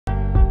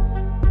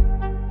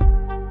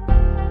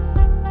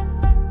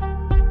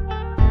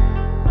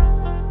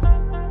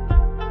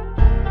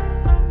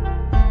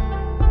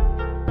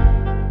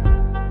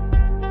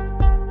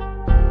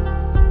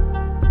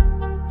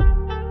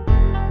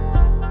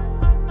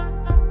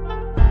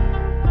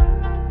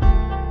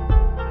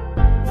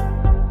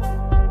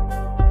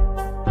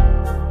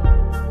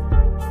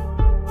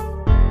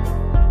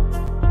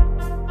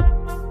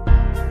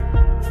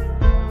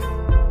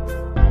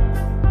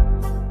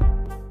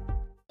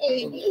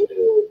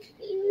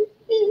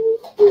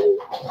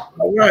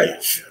All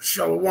right,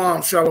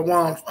 shalom,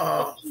 shalom.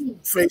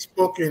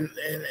 Facebook and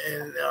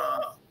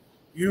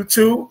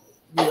YouTube,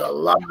 we are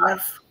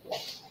live.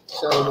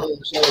 Shalom,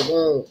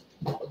 shalom.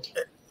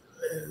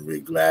 And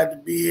we're glad to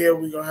be here.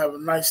 We're gonna have a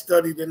nice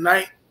study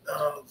tonight.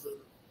 The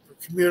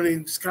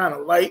community is kind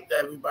of light.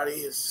 Everybody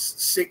is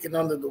sick and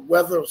under the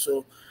weather,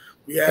 so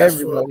we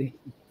ask for the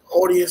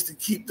audience to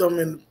keep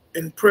them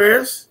in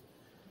prayers.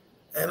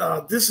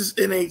 And this is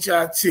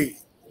NHIT.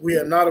 We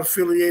are not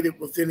affiliated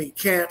with any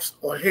camps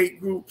or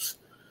hate groups.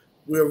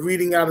 We are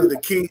reading out of the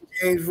King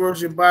James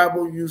Version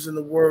Bible using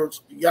the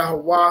words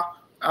Yahweh,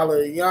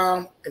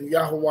 Elohim, and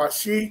Yahweh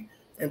She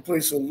in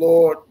place of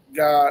Lord,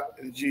 God,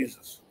 and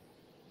Jesus.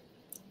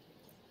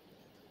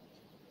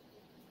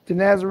 The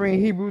Nazarene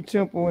Hebrew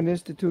Temple and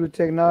Institute of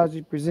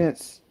Technology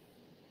presents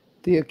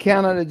The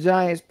Account of the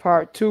Giants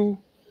Part 2,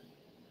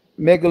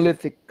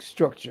 Megalithic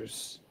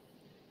Structures.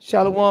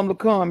 Shalom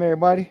Lakum,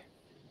 everybody.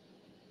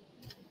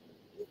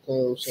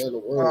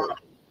 Shalom.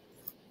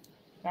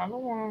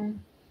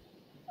 Shalom.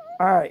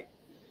 All right.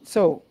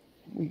 So,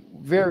 we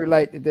very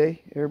light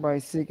today.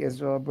 Everybody's sick, as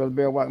Brother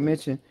Bearwalk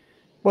mentioned.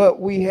 But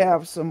we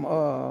have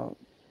some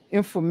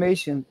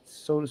information,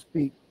 so to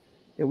speak,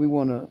 that we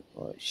want to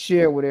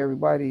share with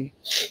everybody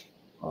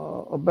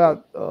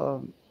about a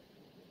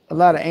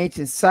lot of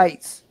ancient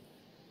sites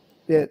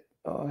that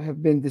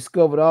have been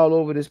discovered all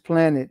over this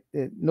planet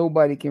that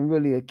nobody can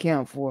really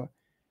account for.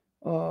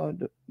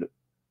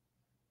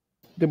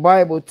 The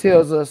Bible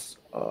tells us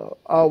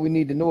all we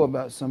need to know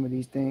about some of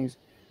these things,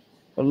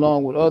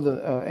 along with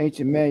other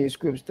ancient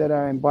manuscripts that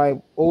are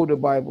in older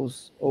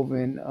Bibles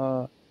over in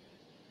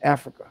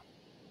Africa.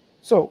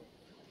 So,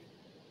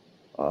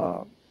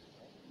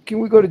 can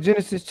we go to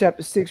Genesis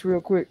chapter 6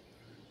 real quick?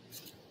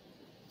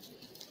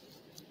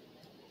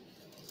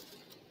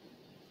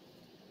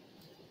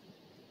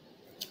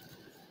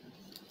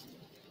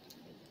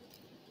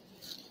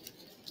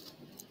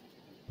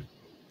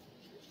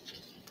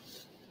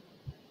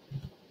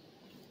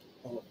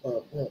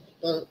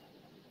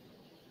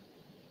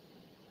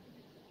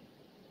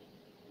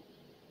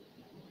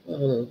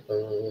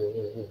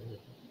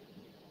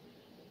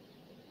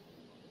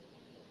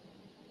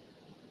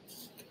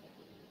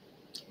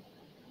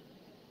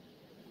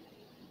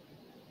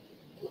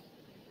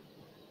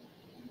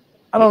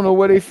 I don't know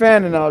where they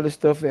finding all this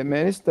stuff at,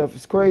 man. This stuff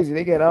is crazy.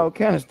 They got all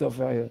kind of stuff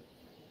out here.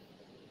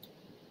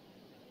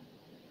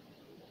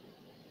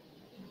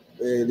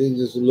 Man, these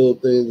just little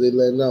things they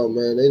letting out,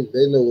 man.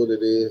 They know what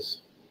it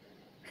is.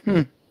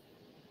 We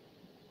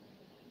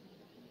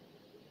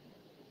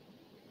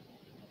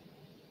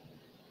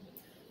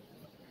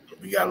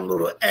got a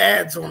little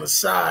ads on the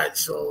side,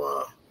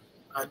 so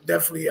I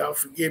definitely,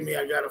 forgive me.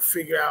 I got to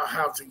figure out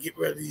how to get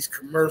rid of these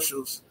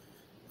commercials.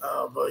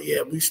 But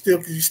yeah, you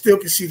still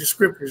can see the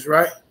scriptures,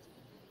 right?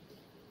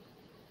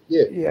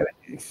 Yeah. Yeah,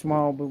 it's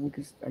small, but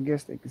I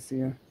guess they can see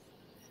them.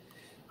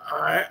 All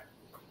right.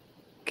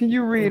 Can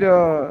you read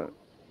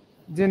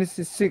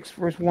Genesis 6,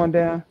 verse 1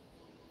 down?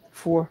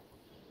 4.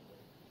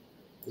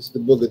 It's the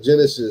book of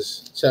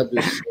Genesis, chapter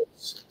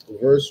 6,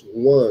 verse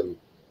 1.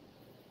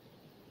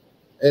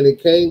 And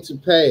it came to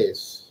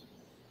pass,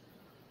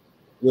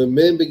 when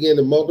men began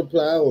to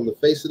multiply on the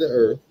face of the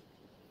earth,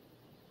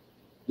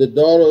 the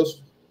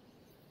daughters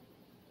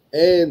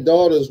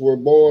were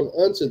born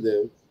unto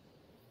them.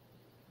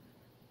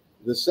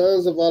 The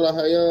sons of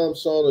Elohim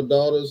saw the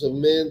daughters of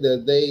men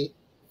that they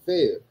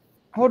fair.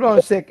 Hold on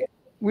a second.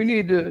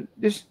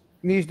 This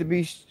needs to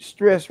be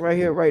stressed right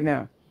here, right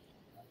now.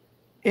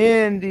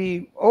 In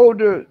the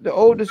older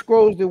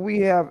scrolls that we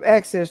have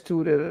access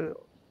to that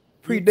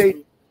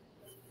predate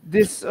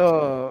this,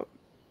 the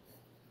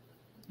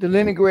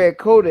Leningrad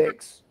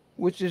Codex,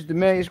 which is the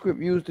manuscript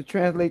used to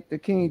translate the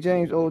King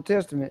James Old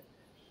Testament.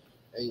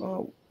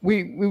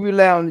 We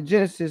rely on the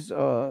Genesis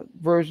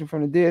version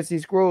from the Dead Sea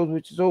Scrolls,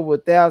 which is over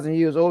 1,000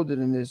 years older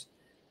than this.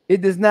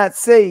 It does not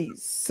say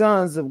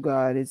sons of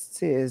God. It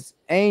says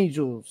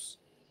angels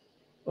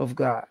of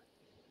God.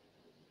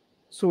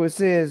 So it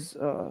says,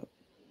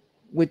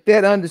 with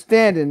that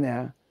understanding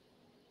now,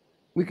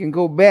 we can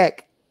go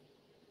back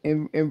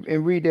and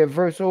read that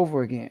verse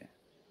over again.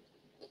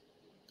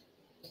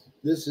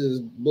 This is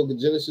book of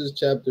Genesis,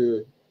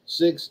 chapter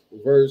 6,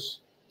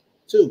 verse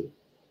 2.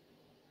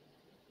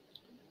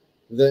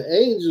 The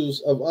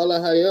angels of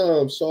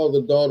Elohim saw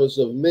the daughters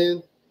of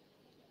men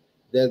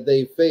that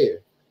they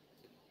fair,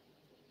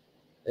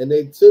 and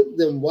they took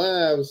them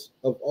wives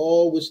of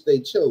all which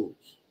they chose.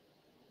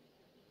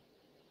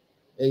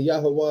 And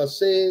Yahweh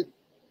said,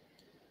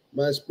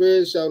 my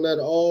spirit shall not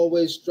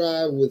always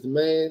strive with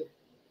man,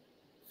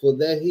 for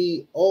that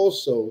he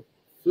also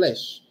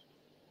flesh.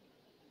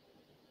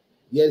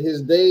 Yet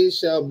his days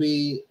shall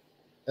be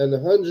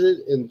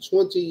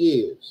 120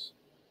 years.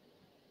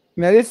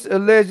 Now, this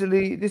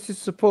is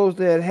supposed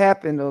to have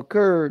happened or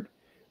occurred,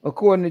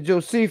 according to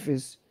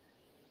Josephus,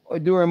 or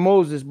during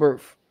Moses'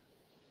 birth.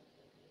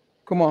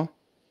 Come on.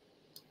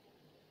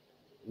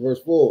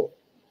 Verse 4.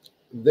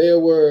 There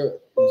were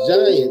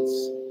giants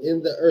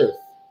in the earth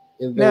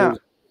in those days.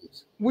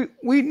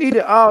 We need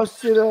to all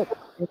sit up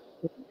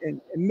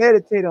and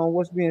meditate on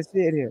what's being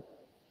said here.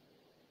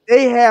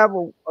 They have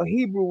a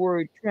Hebrew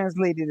word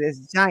translated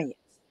as giants.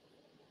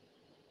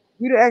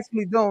 We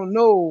actually don't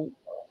know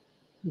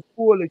the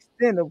full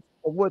extent of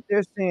what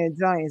they're saying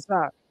giants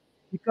are.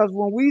 Because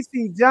when we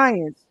see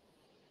giants,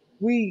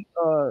 we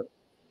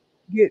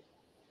get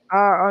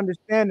our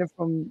understanding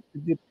from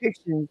the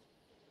depictions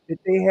that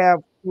they have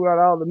throughout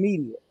all the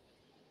media.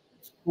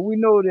 But we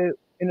know that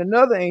in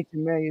another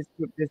ancient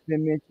manuscript that's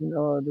been mentioned,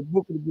 the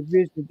Book of the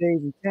Division of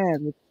Days and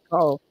Times, which is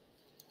called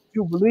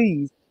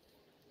Jubilees,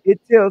 it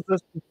tells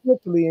us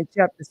specifically in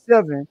chapter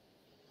 7,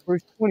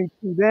 verse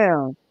 22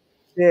 down,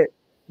 that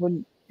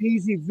when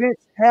these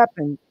events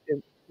happen,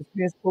 that's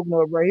being spoken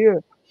of right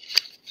here,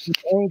 the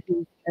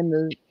angels and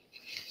the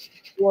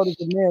daughters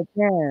of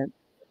mankind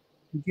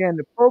began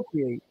to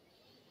procreate,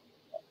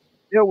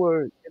 there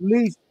were at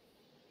least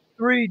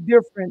three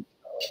different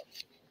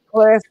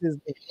classes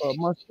of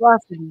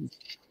monstrosities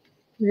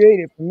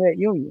created from that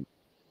union.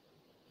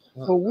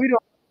 So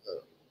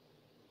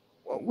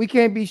we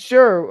can't be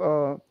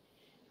sure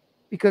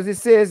because it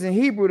says in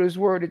Hebrew this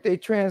word that they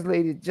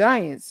translated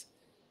giants.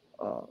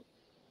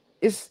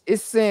 It's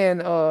saying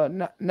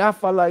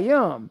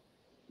Naphalayim.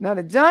 Now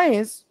the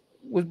giants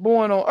was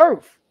born on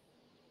earth.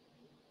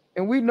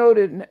 And we know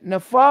that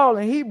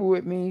Naphal in Hebrew,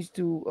 it means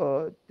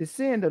to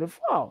descend of the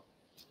fall.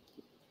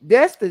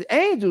 That's the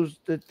angels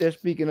that they're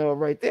speaking of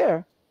right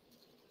there.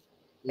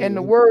 And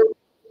the word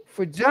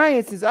for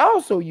giants is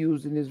also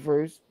used in this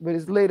verse, but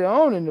it's later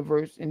on in the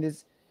verse in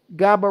this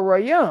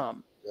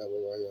Gabarayam,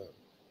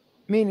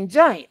 meaning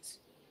giants.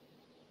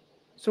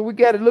 So we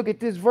got to look at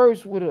this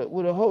verse with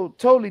a whole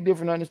totally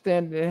different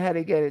understanding than how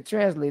they got it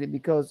translated,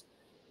 because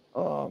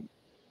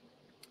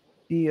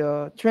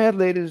the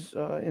translators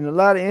in a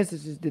lot of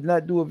instances did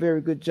not do a very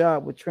good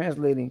job with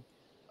translating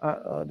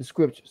the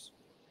scriptures.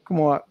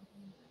 Come on.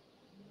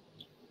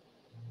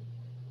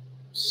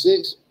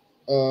 6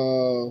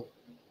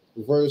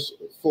 verse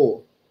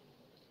 4.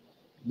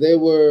 There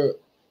were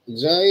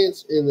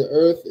giants in the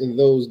earth in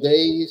those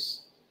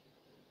days,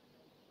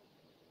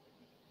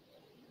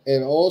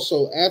 and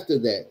also after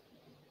that,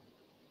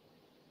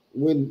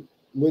 when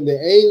the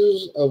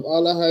angels of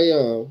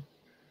Allahayam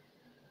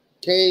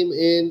came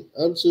in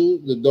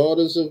unto the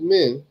daughters of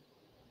men,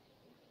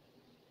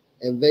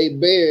 and they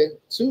bare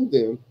to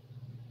them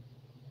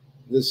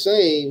the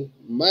same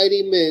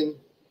mighty men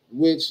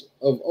which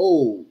of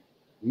old,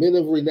 men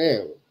of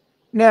renown.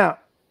 Now,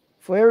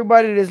 for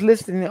everybody that's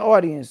listening in the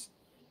audience,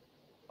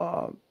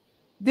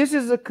 this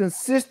is a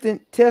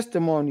consistent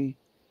testimony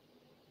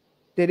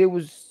that it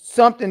was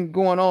something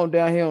going on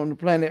down here on the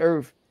planet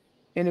Earth,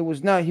 and it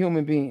was not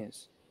human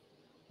beings.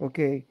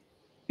 Okay,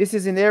 this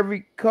is in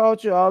every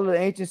culture, all of the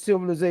ancient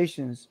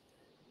civilizations,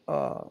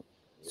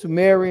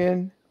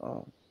 Sumerian,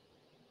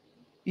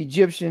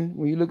 Egyptian.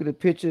 When you look at the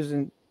pictures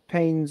and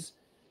paintings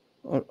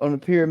on the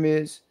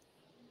pyramids,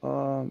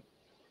 over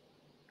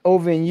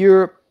in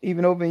Europe,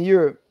 even over in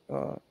Europe,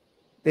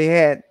 they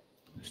had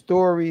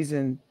stories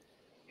and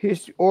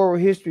oral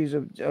histories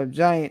of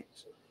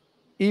giants.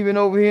 Even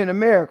over here in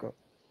America,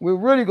 we're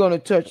really going to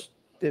touch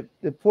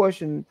the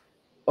portion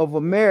of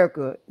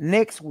America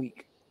next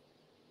week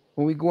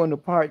when we go into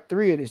part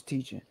 3 of this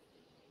teaching,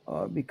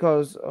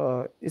 because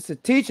it's a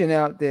teaching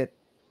out that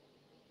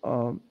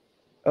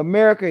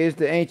America is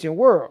the ancient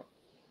world.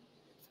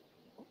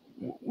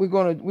 We're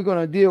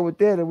gonna deal with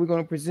that, and we're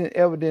gonna present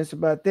evidence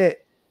about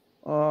that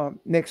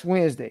next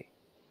Wednesday.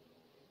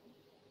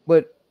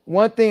 But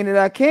one thing that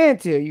I can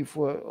tell you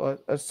for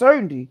a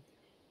certainty,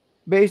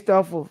 based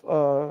off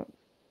of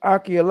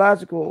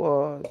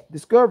archaeological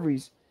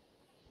discoveries,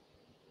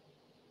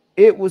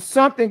 it was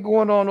something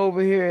going on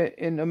over here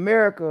in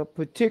America,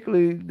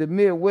 particularly the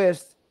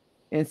Midwest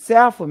and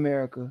South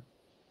America,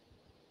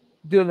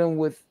 dealing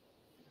with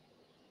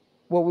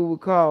what we would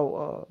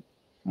call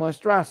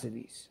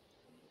monstrosities.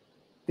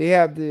 They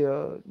have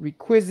the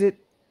requisite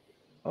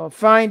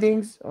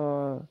findings,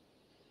 all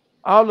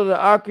of the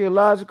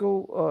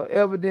archaeological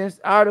evidence,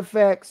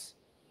 artifacts,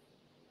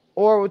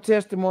 oral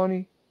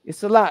testimony.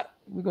 It's a lot.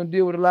 We're going to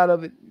deal with a lot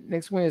of it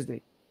next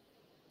Wednesday.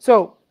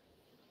 So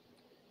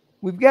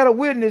we've got a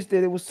witness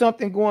that it was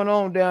something going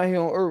on down here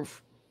on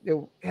earth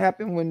that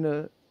happened when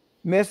the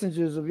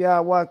messengers of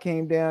Yahweh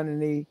came down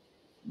and they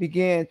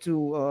began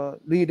to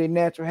leave their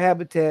natural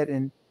habitat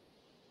and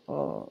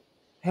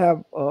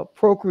have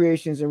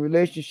procreations and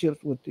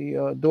relationships with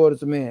the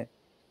daughters of man.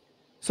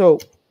 So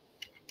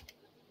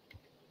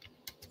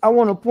I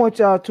want to point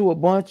y'all to a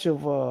bunch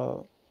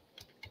of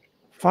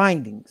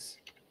findings.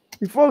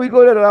 Before we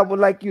go there, I would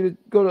like you to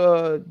go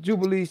to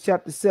Jubilees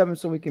chapter 7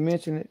 so we can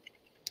mention it.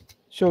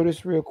 Show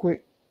this real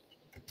quick.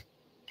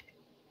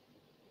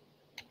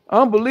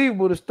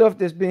 Unbelievable the stuff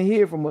that's been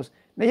here from us.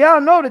 Now,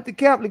 y'all know that the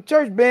Catholic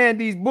Church banned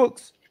these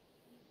books,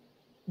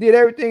 did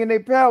everything in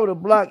their power to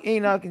block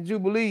Enoch and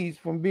Jubilees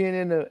from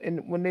being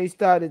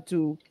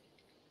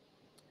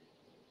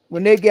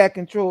when they got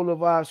control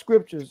of our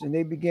scriptures and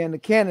they began to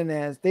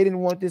canonize. They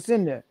didn't want this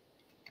in there.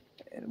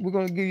 And we're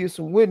going to give you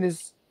some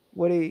witness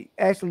where they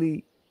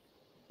actually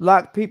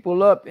lock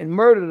people up and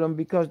murder them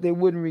because they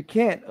wouldn't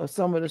recant of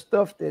some of the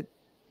stuff that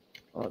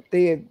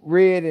they had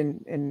read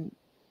and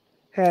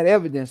had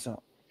evidence on.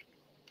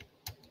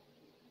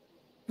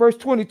 Verse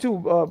 22,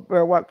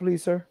 Brother Watt,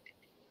 please, sir.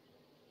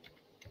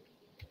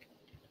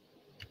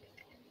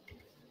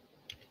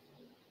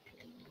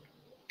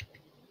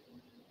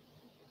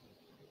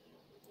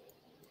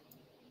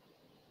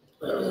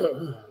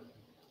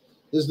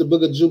 This is the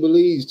book of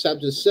Jubilees,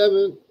 chapter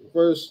 7,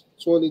 verse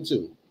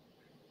 22.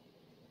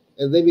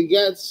 And they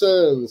begat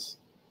sons,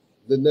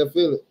 the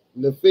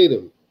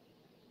Nephilim,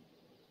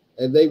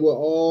 and they were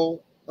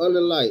all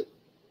unlike,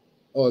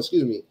 and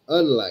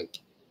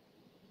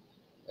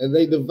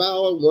they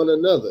devoured one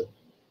another.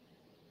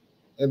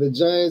 And the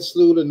giant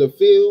slew the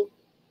Nephil,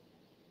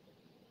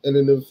 and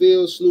the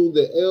Nephil slew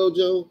the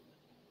Eljo,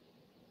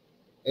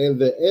 and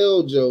the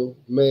Eljo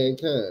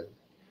mankind.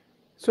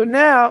 So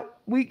now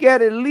we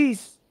got at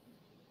least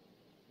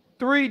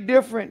 3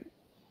 different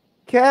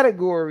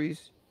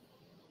categories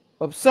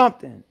of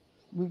something.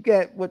 We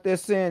got what they're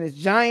saying is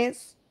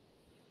giants,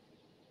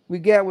 we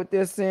got what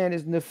they're saying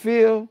is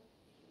Nephil,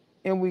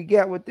 and we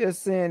got what they're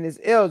saying is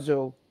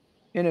Eljo.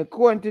 And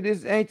according to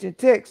this ancient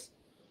text,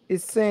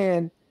 it's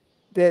saying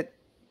that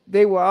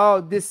they were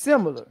all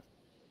dissimilar.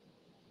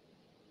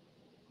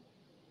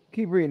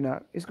 Keep reading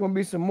out. It's gonna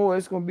be some more.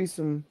 It's gonna be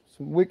some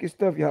wicked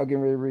stuff y'all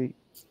getting ready to read.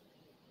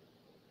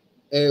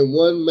 And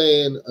one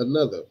man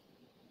another,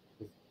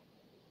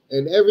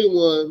 and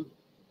everyone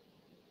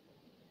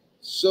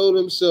sold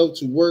himself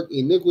to work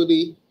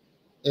iniquity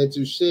and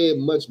to shed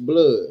much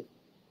blood.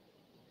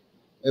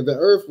 And the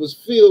earth was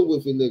filled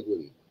with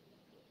iniquity.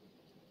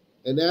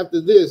 And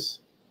after this,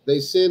 they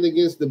sinned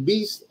against the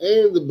beasts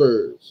and the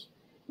birds.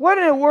 What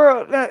in the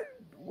world?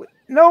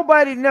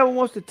 Nobody never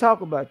wants to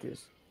talk about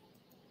this.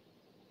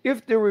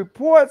 If the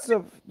reports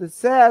of the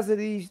size of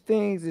these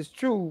things is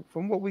true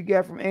from what we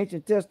got from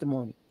ancient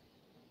testimony,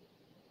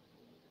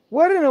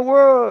 what in the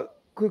world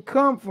could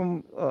come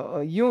from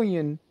a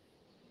union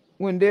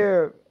when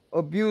they're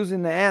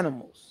abusing the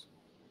animals?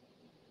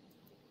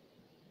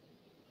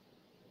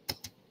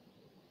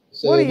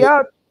 What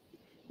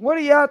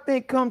do y'all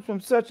think comes from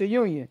such a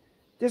union?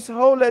 Just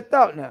hold that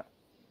thought now.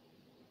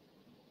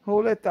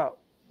 Hold that thought.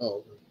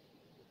 Oh.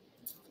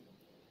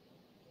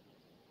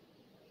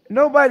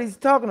 Nobody's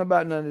talking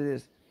about none of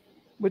this,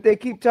 but they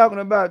keep talking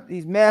about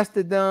these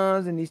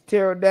mastodons and these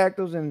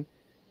pterodactyls, and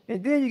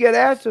then you got to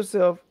ask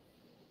yourself,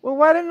 well,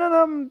 why didn't none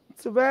of them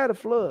survive the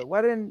flood?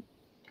 Why didn't?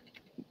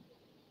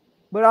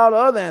 But all the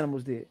other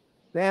animals did.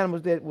 The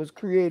animals that was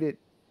created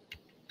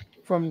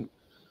from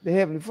the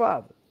Heavenly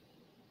Father.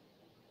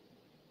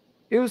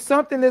 It was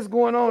something that's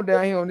going on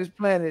down here on this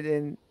planet,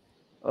 and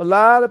a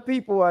lot of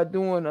people are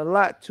doing a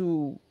lot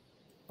to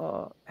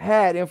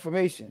hide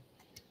information.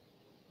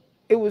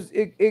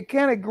 It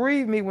kind of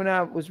grieved me when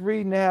I was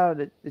reading how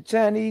the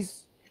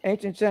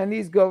ancient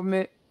Chinese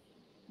government,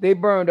 they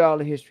burned all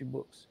the history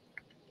books.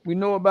 We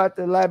know about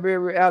the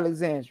Library of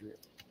Alexandria.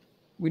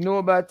 We know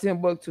about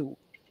Timbuktu.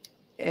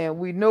 And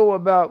we know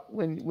about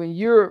when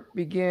Europe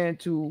began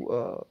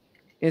to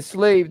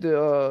enslave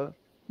the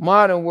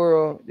modern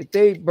world, that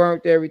they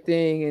burnt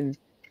everything and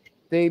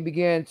they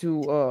began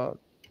to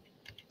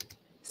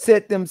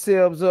set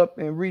themselves up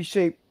and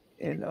reshape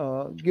and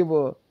give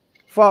a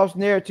false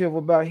narrative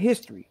about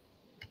history.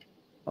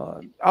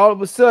 All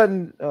of a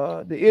sudden,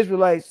 the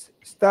Israelites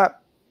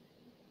stopped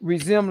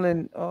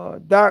resembling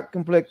dark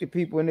complected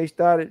people, and they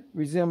started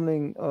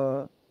resembling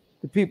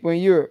the people in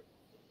Europe.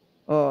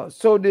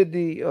 So did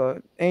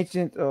the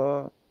ancient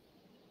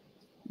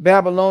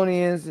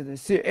Babylonians and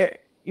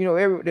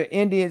the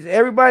Indians.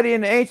 Everybody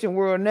in the ancient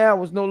world now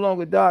was no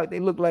longer dark. They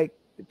look like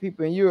the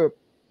people in Europe.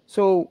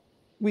 So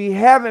we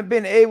haven't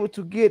been able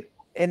to get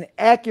an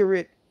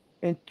accurate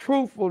and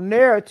truthful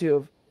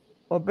narrative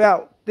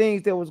about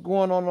things that was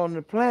going on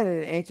the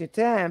planet in ancient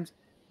times,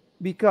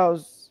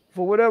 because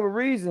for whatever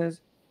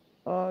reasons,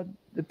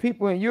 the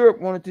people in Europe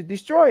wanted to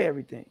destroy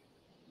everything.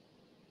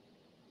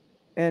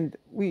 And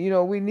we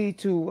need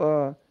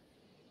to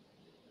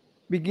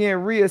begin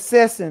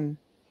reassessing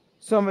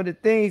some of the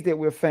things that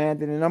we're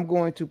finding, and I'm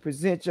going to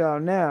present y'all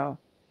now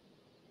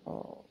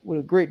with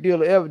a great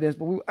deal of evidence.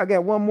 But I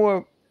got one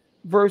more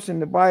verse in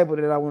the Bible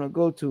that I want to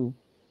go to.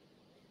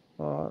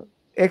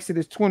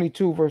 Exodus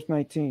 22, verse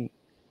 19.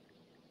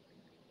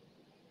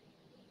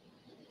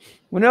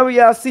 Whenever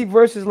y'all see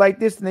verses like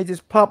this and they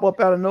just pop up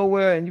out of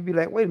nowhere, and you be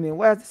like, wait a minute,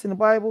 why is this in the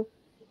Bible?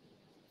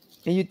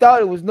 And you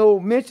thought it was no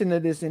mention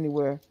of this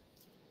anywhere,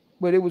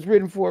 but it was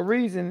written for a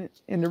reason,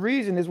 and the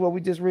reason is what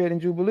we just read in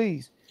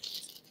Jubilees.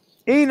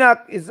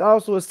 Enoch is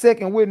also a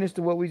second witness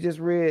to what we just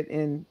read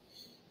in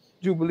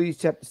Jubilees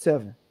chapter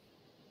 7.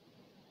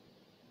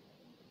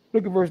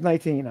 Look at verse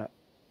 19, Enoch.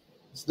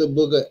 It's the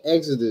book of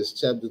Exodus,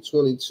 chapter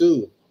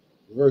 22,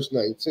 verse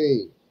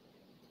 19.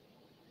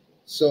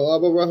 So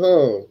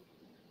Abraham,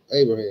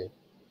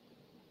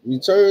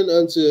 returned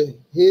unto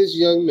his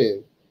young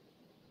men,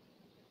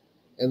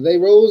 and they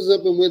rose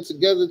up and went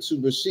together to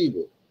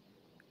Beersheba.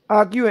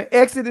 You in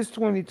Exodus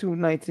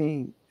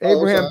 22:19.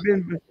 Abraham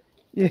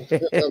Yeah.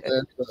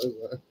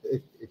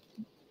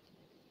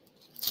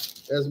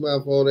 That's my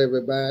fault,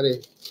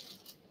 everybody.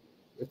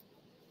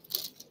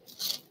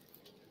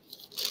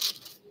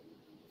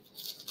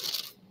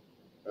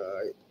 All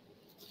right.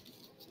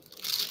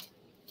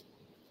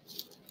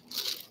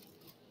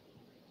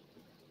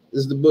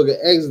 This is the book of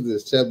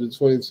Exodus, chapter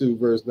 22,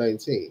 verse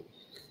 19.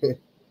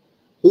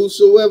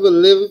 Whosoever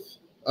lieth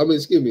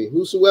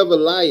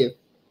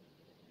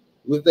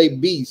with a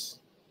beast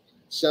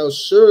shall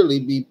surely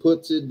be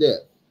put to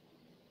death.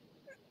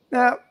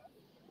 Now,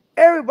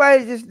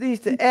 everybody just needs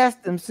to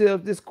ask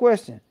themselves this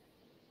question.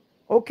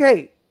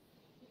 Okay,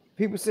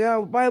 people say,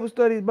 oh, Bible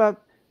study is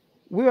about,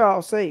 we're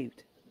all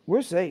saved.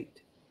 We're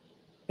saved.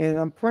 And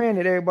I'm praying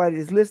that everybody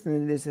that's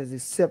listening to this has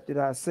accepted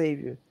our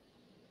Savior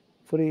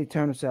for the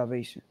eternal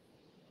salvation.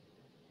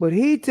 But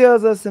he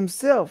tells us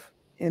himself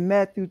in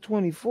Matthew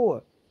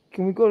 24.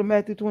 Can we go to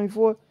Matthew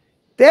 24?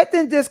 That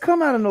didn't just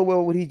come out of nowhere,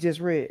 what he just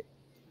read.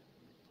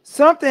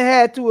 Something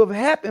had to have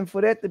happened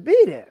for that to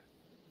be there.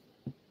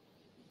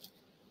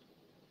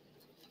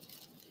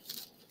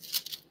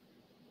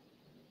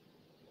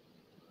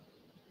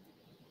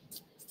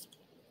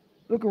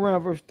 Look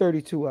around verse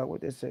 32 out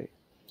what they say.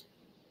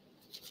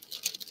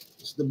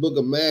 It's the book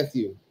of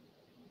Matthew,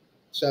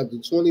 chapter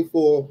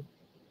 24.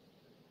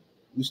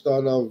 We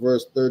start on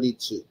verse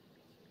 32.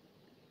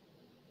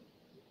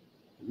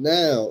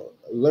 Now,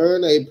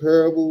 learn a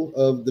parable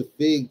of the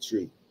fig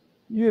tree.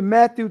 You in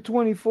Matthew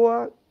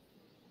 24?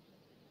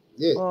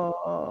 Yeah.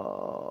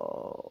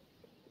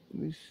 Let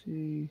me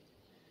see.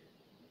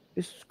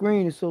 This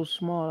screen is so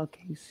small I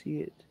can't see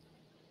it.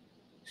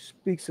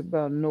 Speaks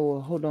about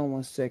Noah. Hold on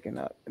one second.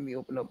 Let me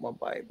open up my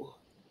Bible.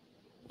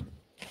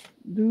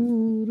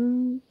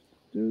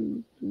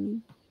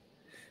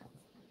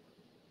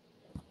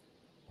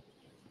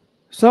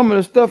 Some of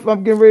the stuff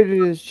I'm getting ready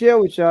to share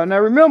with y'all. Now,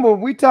 remember,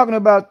 we talking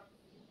about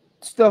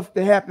stuff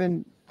that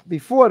happened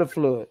before the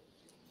flood.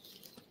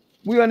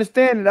 We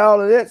understand that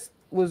all of that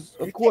was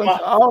according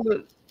to all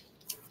the.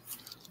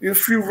 You're a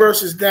few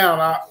verses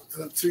down.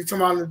 So you're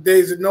talking about the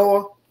days of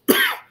Noah?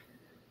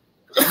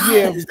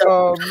 Yeah,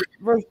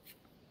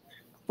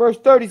 verse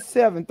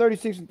 37,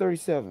 36 and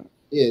 37.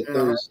 Yeah,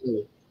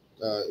 37.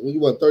 You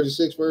want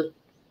 36 first?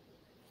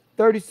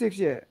 36,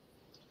 yeah. This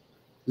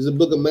is the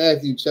book of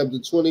Matthew, chapter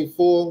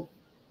 24,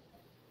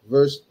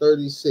 verse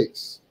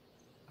 36.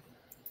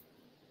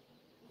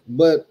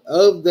 But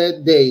of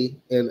that day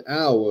and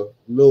hour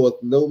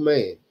knoweth no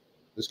man.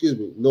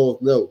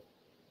 Knoweth no.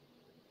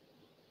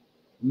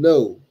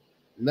 No,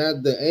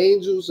 not the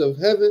angels of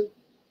heaven,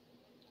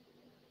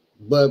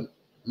 but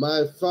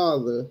my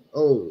Father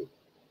only.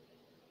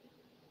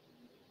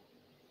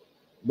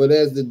 But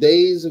as the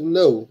days of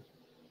Noah,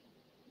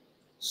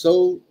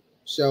 so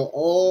shall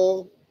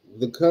all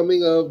the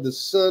coming of the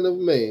Son of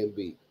Man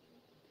be.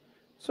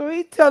 So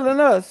he's telling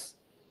us,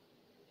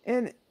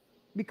 and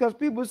because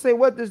people say,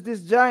 what does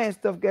this giant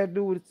stuff got to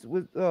do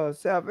with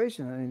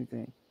salvation or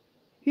anything?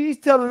 He's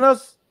telling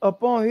us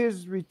upon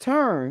his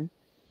return,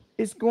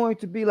 it's going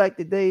to be like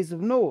the days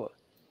of Noah.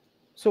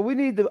 So we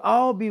need to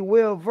all be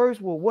well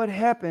versed with what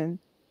happened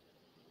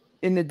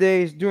during the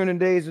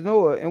days of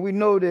Noah. And we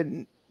know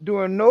that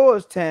during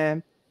Noah's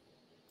time,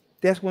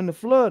 that's when the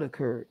flood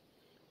occurred.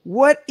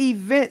 What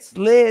events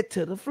led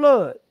to the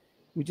flood?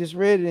 We just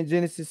read it in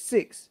Genesis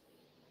 6.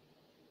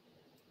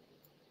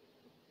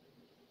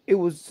 It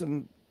was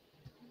some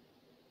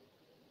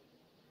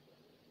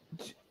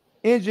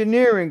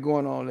engineering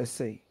going on, let's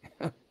say.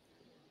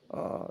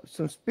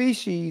 Some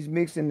species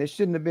mixing that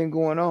shouldn't have been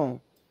going on.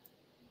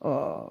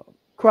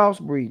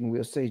 Crossbreeding,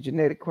 we'll say,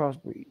 genetic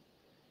crossbreeding.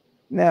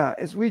 Now,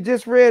 as we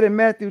just read in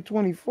Matthew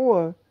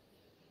 24,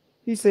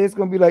 he said it's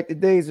going to be like the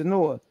days of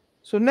Noah.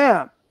 So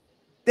now,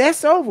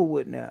 that's over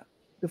with now.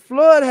 The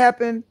flood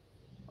happened.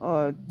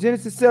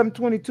 Genesis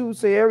 7:22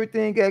 say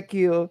everything got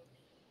killed.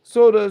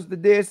 So does the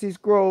Dead Sea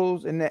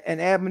Scrolls and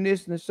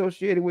admonition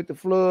associated with the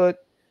flood.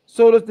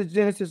 So does the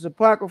Genesis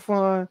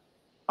Apocryphon.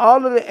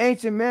 All of the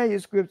ancient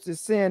manuscripts is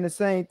saying the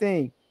same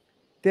thing.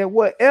 That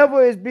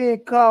whatever is being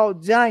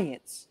called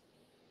giants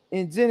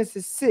in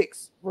Genesis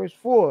 6, verse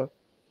 4,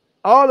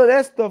 all of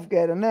that stuff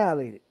got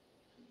annihilated.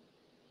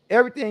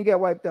 Everything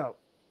got wiped out,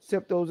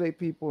 except those 8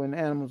 people and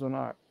animals on the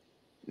ark.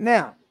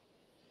 Now,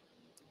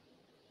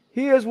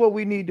 here's what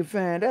we need to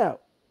find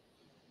out.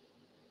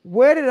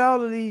 Where did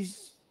all of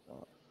these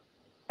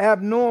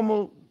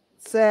abnormal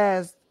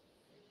sized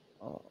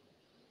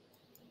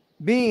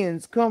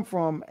beings come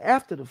from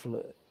after the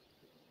flood?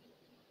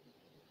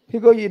 Here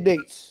go your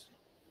dates.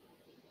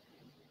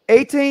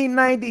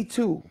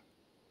 1892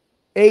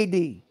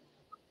 AD.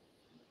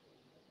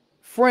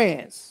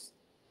 France,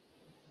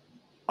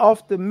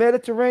 off the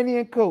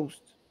Mediterranean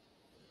coast,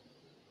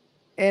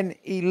 an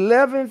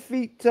 11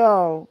 feet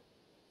tall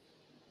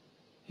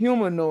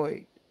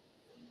humanoid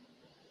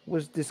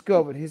was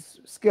discovered, his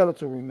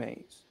skeletal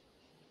remains.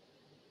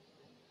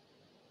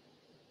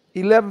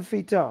 11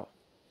 feet tall.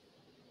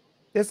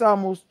 That's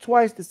almost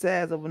twice the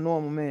size of a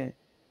normal man.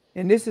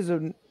 And this is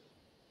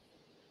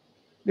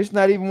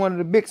not even one of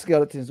the big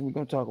skeletons we're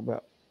going to talk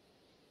about.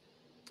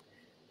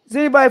 Is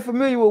anybody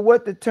familiar with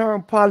what the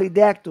term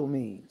polydactyl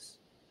means?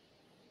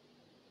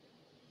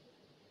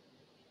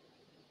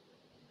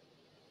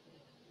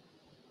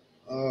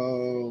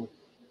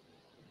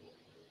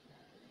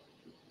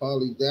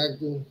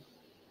 Polydactyl.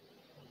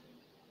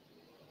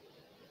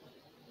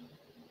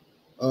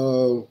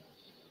 No,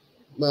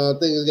 I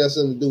think it's got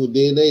something to do with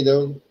DNA,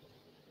 though.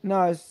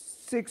 No, it's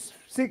six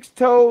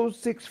toes,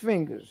 6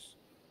 fingers.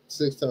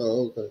 6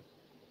 toes, okay.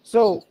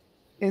 So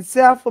in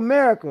South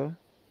America,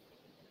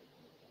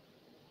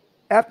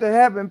 after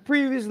having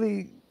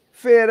previously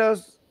fed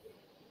us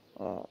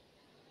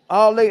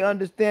all their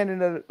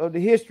understanding of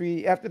the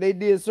history, after they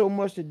did so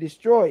much to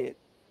destroy it,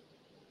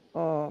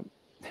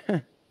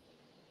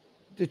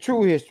 the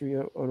true history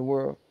of the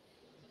world,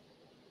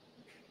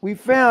 we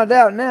found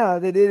out now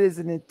that it is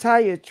an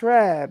entire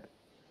tribe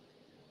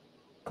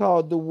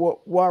called the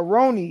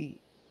Waroni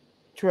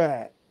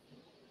tribe,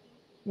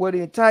 where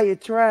the entire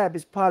tribe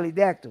is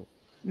polydactyl.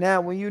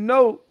 Now, when you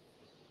know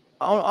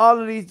on all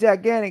of these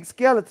gigantic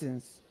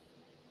skeletons,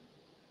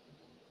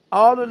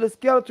 all of the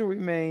skeletal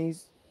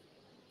remains,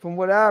 from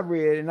what I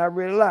read, and I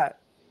read a lot,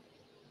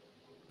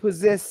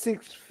 possess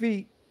 6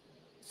 feet,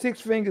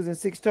 6 fingers, and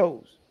 6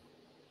 toes.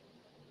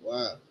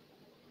 Wow.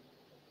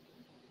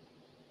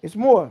 It's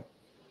more.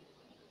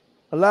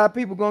 A lot of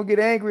people gonna get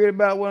angry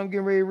about what I'm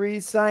getting ready to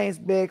read. Science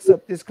backs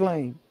up this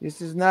claim. This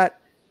is not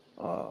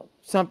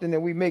something that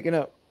we're making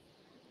up.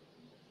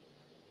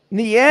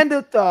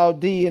 Neanderthal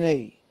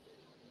DNA.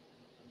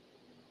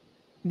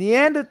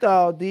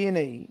 Neanderthal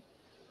DNA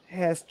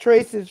has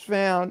traces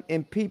found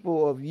in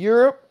people of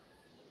Europe,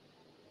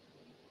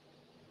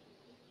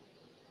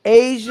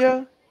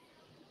 Asia,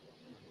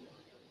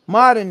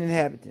 modern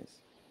inhabitants,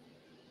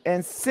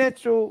 and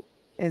Central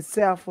and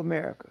South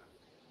America.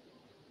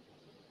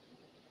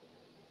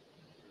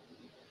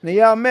 Now,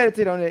 y'all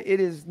meditate on that. It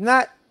is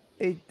not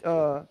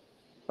a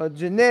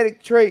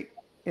genetic trait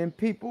in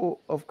people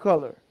of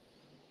color.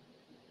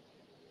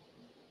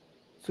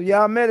 So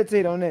y'all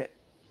meditate on that.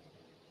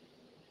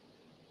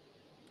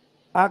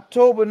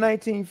 October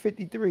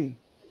 1953,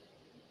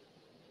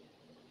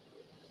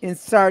 in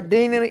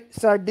Sardinia,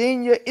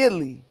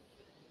 Italy,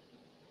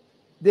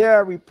 there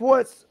are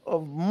reports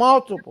of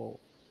multiple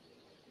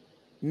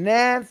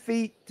 9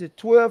 feet to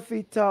 12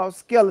 feet tall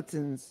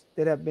skeletons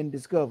that have been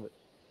discovered.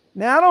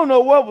 Now, I don't know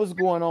what was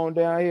going on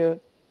down here,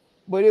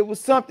 but it was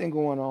something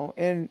going on.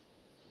 And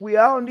we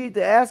all need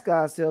to ask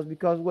ourselves,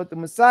 because what the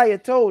Messiah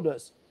told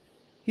us,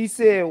 he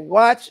said,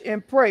 watch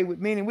and pray,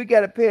 meaning we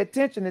got to pay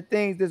attention to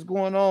things that's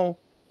going on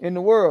in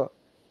the world.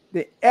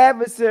 The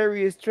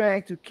adversary is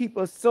trying to keep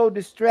us so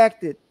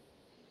distracted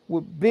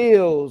with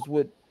bills,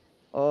 with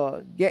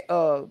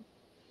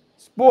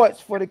sports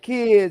for the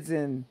kids,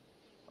 and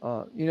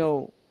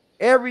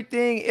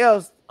everything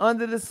else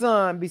under the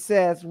sun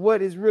besides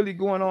what is really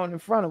going on in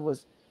front of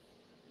us.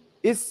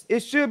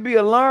 It should be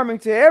alarming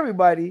to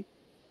everybody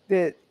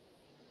that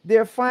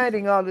they're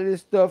finding all of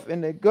this stuff,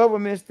 and the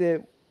governments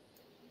that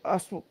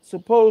are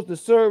supposed to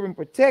serve and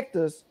protect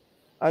us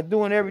are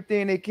doing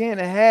everything they can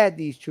to hide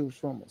these truths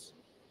from us.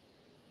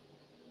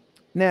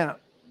 Now,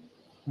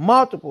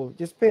 multiple,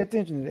 just pay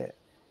attention to that.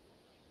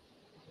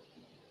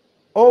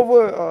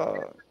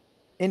 Over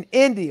in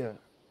India,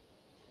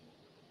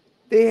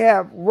 they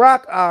have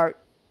rock art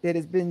that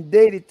has been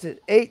dated to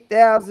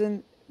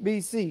 8,000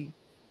 BC,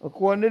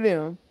 according to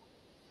them,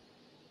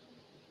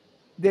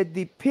 that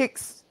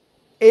depicts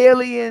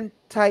alien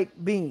type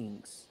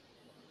beings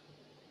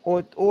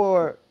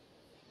or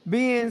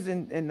beings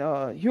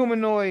and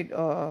humanoid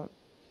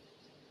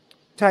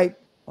type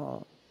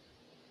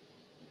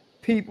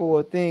people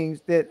or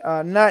things that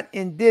are not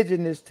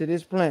indigenous to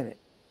this planet.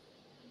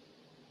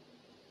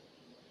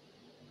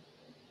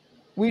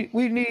 We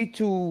need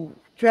to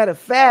try to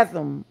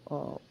fathom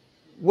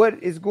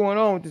what is going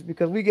on with this,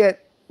 because we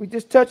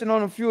just touching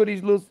on a few of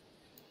these little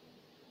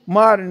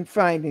modern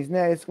findings.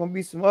 Now it's going to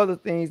be some other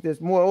things that's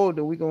more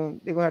older. They're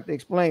going to have to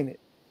explain it.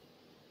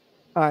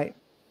 All right.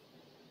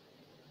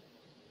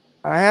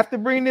 I have to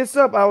bring this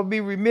up. I would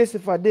be remiss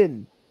if I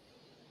didn't.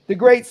 The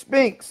Great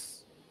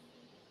Sphinx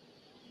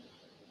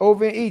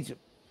over in Egypt.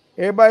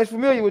 Everybody's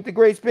familiar with the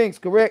Great Sphinx,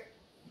 correct?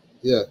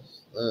 Yes.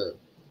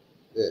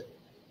 Yeah.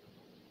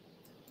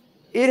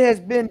 It has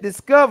been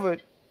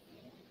discovered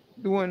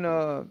doing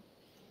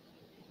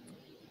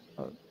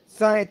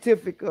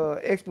scientific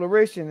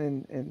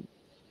exploration and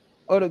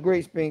other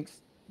Great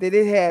Sphinx that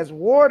it has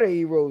water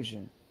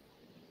erosion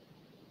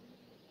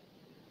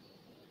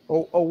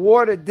or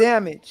water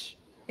damage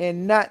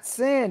and not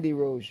sand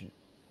erosion.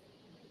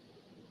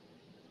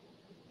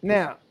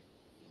 Now,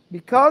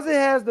 because it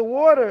has the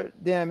water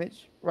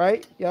damage,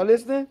 right? Y'all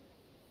listening?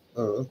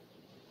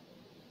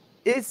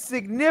 It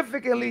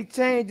significantly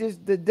changes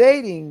the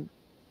dating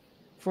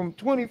from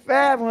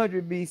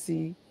 2500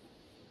 BC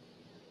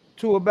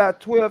to about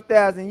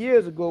 12,000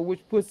 years ago,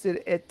 which puts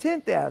it at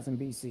 10,000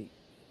 BC.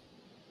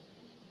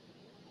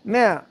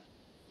 Now,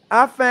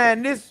 I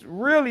find this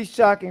really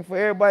shocking for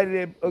everybody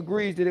that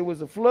agrees that it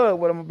was a flood,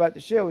 what I'm about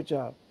to share with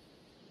y'all.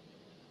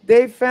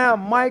 They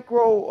found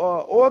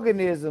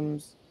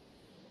microorganisms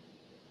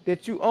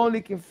that you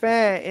only can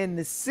find in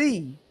the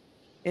sea,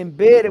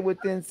 embedded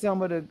within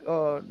some of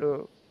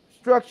the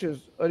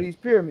structures of these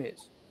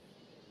pyramids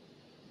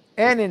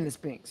and in the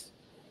Sphinx.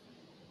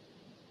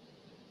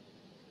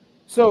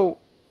 So,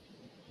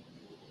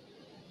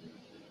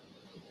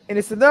 and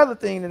it's another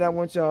thing that I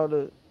want y'all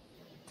to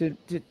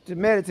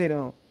meditate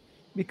on,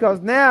 because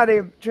now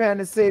they're trying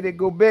to say that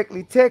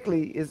Göbekli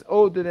Tepe is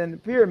older than the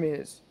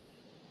pyramids.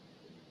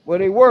 Well,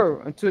 they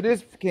were until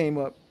this came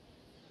up.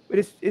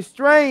 But it's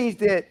strange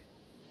that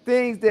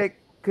things that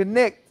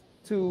connect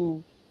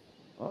to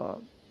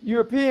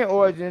European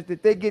origins,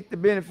 that they get the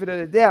benefit of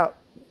the doubt.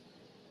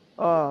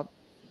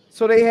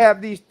 So they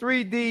have these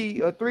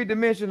 3D or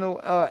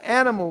three-dimensional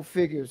animal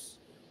figures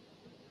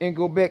in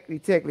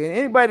Göbekli Tepe. And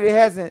anybody that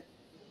hasn't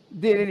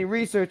did any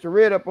research or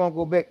read up on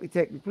Göbekli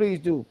Tepe, please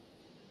do.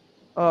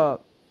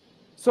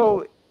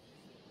 So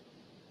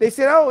they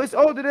said, oh, it's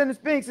older than the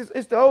Sphinx.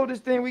 It's the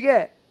oldest thing we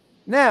got.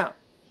 Now,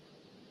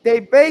 they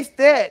based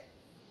that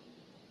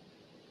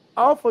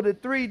off of the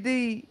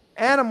 3D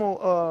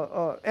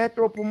animal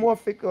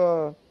anthropomorphic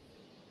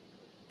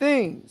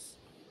things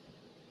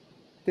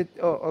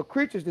that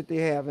creatures that they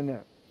have in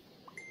there.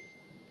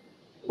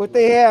 What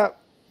they have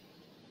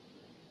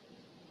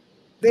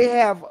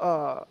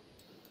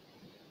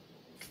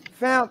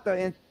found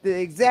the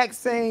exact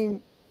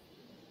same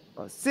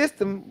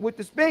system with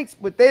the Sphinx,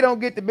 but they don't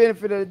get the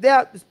benefit of the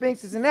doubt. The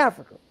Sphinx is in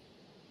Africa.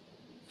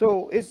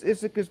 So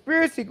it's a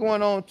conspiracy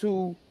going on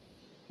to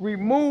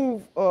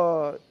remove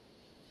the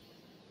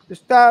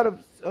start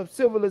of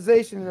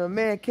civilization of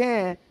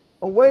mankind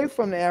away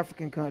from the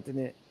African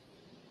continent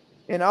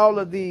and all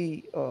of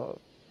the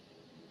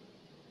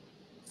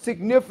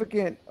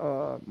significant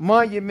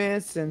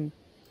monuments and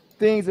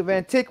things of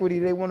antiquity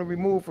they want to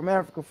remove from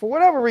Africa for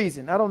whatever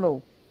reason. I don't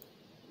know.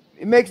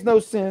 It makes no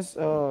sense.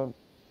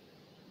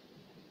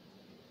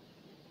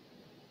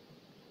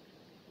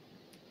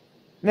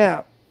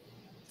 Now,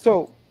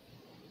 so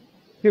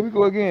here we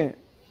go again.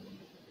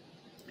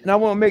 And I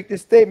want to make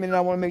this statement and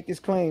I want to make this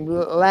claim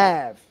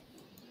live.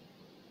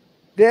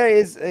 There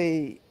is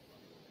it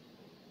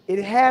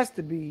has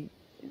to be,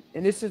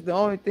 and this is the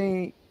only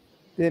thing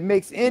that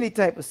makes any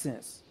type of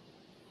sense.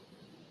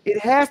 It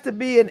has to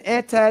be an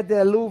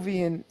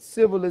antediluvian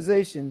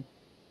civilization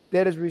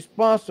that is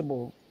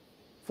responsible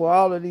for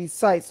all of these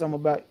sites I'm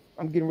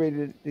getting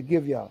ready to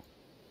give y'all.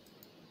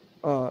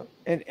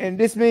 And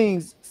this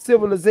means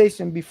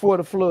civilization before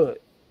the flood.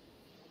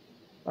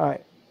 All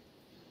right.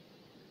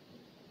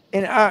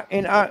 In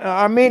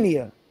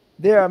Armenia,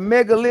 there are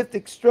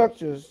megalithic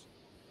structures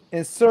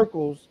and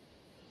circles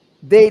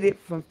dated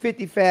from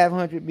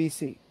 5500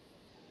 BC.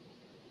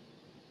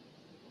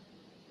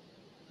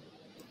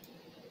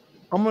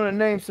 I'm going to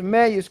name some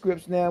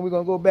manuscripts now. We're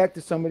going to go back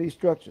to some of these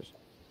structures.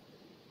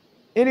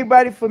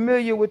 Anybody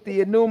familiar with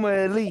the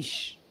Enuma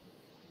Elish?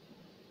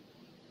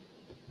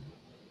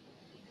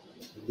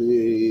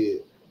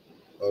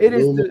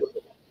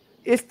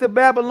 It's the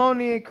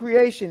Babylonian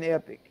creation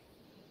epic.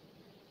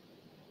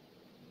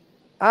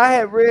 I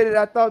had read it.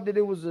 I thought that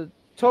it was a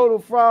total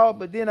fraud,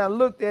 but then I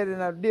looked at it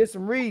and I did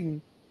some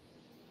reading,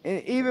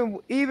 and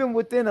even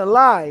within a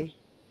lie,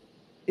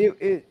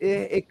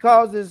 it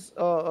causes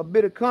a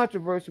bit of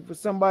controversy for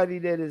somebody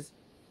that is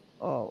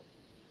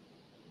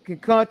can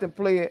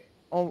contemplate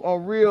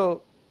on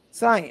real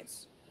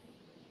science.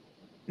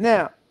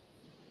 Now,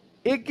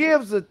 it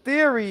gives a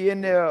theory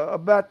in there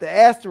about the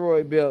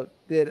asteroid belt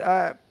that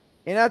I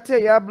tell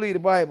you, I believe the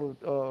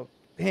Bible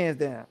hands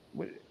down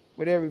with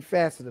every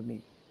facet of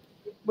me.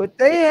 But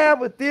they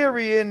have a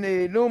theory in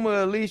the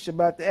Enuma Elish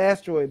about the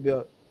asteroid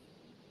belt.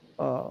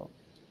 So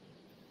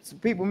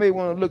people may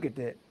want to look at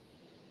that.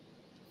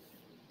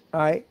 All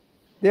right.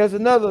 There's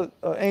another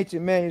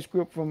ancient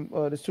manuscript from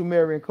the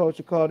Sumerian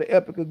culture called the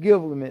Epic of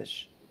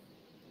Gilgamesh.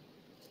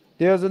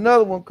 There's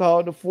another one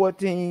called the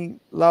 14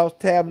 Lost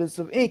Tablets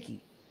of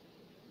Enki.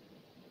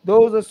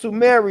 Those are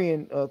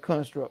Sumerian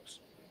constructs.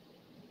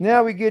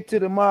 Now we get to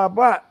the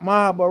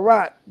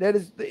Mahabharat. That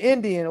is the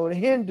Indian or the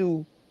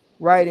Hindu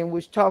writing,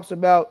 which talks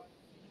about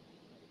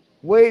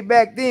way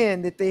back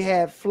then that they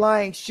had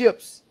flying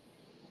ships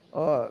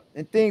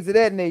and things of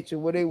that nature,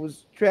 where they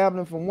was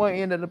traveling from one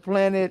end of the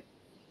planet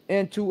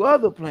and to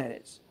other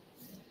planets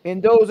in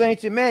those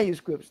ancient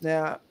manuscripts.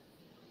 Now,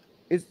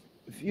 if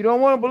you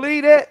don't want to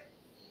believe that,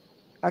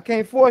 I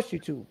can't force you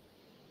to,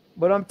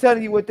 but I'm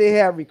telling you what they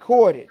have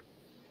recorded.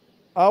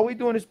 All we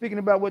doing is speaking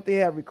about what they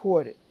have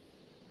recorded.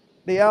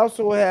 They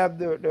also have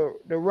the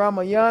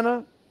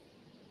Ramayana,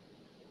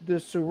 the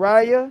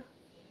Suraya,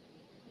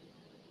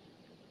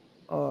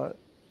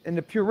 and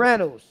the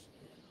Puranas.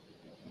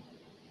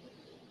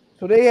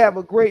 So they have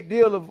a great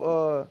deal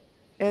of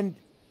and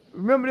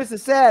remember, this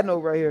is a sad note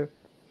right here.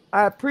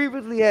 I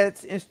previously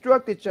had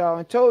instructed y'all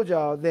and told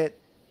y'all that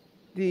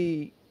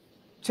the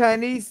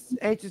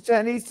ancient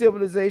Chinese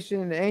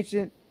civilization and the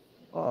ancient,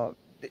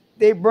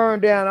 they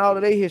burned down all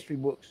of their history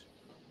books.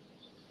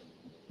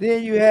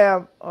 Then you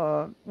have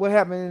what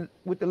happened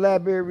with the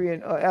library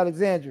in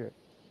Alexandria.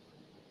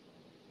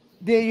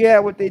 Then you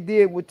have what they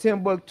did with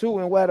Timbuktu,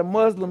 and why the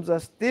Muslims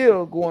are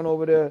still going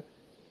over there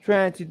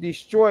trying to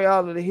destroy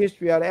all of the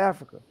history out of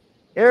Africa.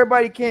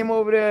 Everybody came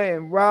over there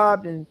and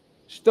robbed and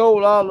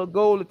stole all the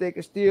gold that they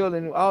could steal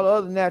and all the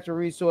other natural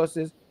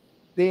resources.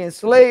 They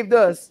enslaved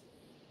us,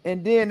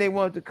 and then they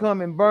wanted to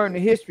come and burn the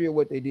history of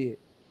what they did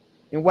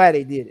and why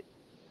they did it.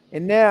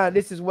 And now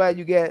this is why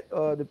you got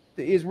the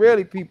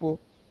Israeli people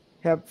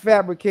have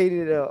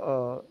fabricated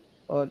a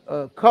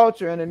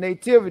culture and a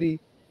nativity,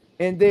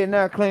 and they're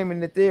now claiming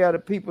that they are the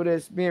people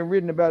that's being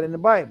written about in the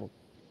Bible.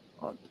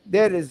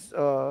 That is,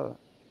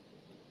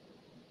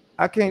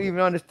 I can't even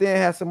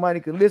understand how somebody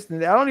could listen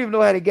to that. I don't even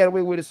know how they got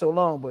away with it so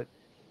long, but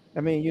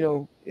I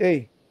mean,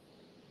 hey,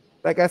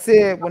 like I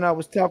said when I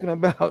was talking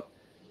about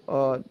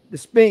the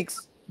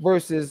Sphinx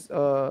versus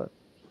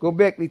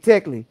Göbekli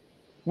Tepe,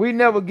 we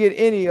never get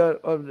any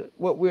of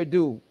what we're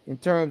due in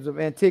terms of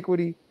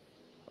antiquity.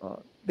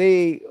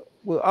 They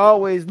will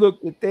always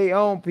look at their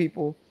own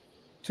people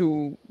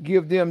to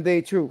give them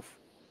their truth.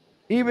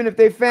 Even if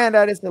they find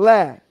out it's a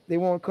lie, they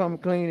won't come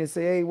clean and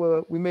say, hey,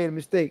 well, we made a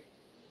mistake.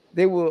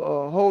 They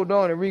will hold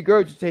on and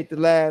regurgitate the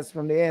lies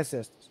from their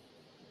ancestors.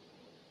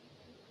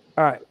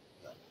 All right.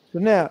 So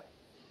now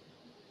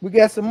we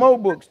got some more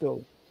books,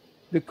 though.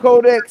 The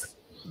Codex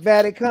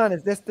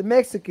Vaticanus, that's the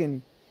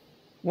Mexican,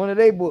 one of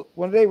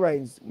their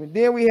writings. And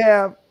then we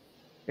have,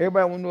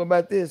 everybody want to know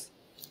about this,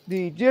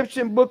 the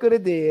Egyptian Book of the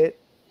Dead,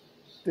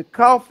 the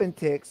Coffin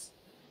text,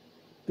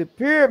 the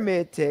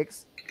Pyramid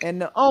text, and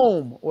the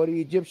Om, or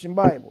the Egyptian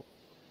Bible.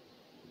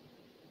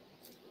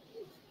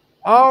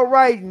 All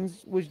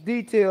writings which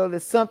detail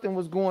that something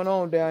was going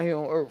on down here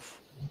on earth.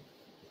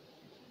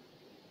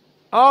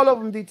 All of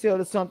them detail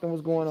that something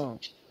was going on.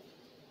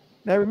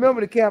 Now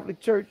remember, the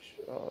Catholic Church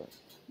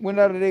went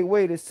out of their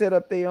way to set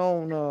up their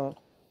own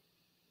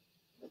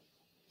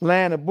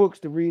line of books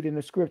to read in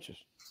the scriptures.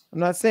 I'm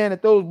not saying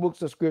that those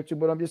books are scripture,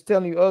 but I'm just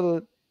telling you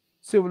other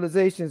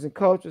civilizations and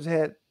cultures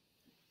had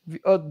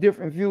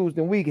different views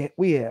than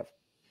we have.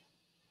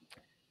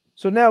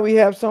 So now we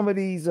have some of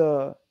these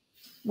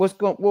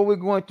what we're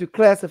going to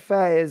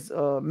classify as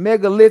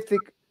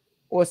megalithic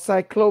or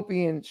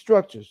cyclopean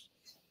structures.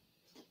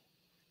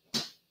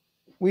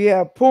 We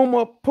have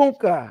Puma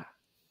Punka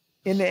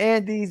in the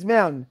Andes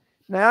Mountain.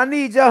 Now I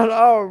need y'all to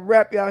all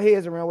wrap your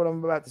heads around what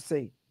I'm about to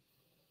say,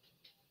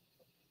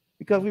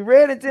 because we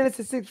read in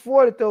Genesis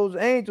 6:4 that those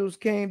angels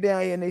came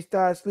down here and they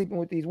started sleeping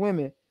with these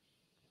women.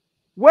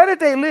 Where did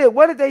they live?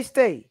 Where did they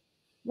stay?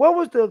 What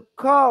was the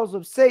cause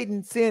of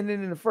Satan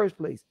sinning in the first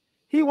place?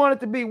 He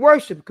wanted to be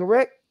worshipped,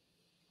 correct?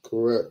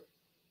 Correct.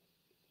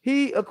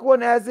 He,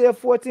 according to Isaiah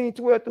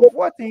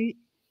 14:12-14,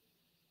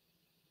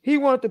 he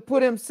wanted to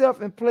put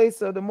himself in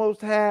place of the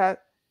Most High,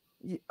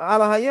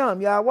 Elohim,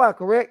 Yahweh,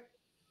 correct?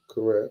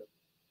 Correct.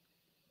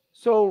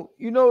 So,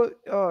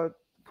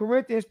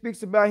 Corinthians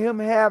speaks about him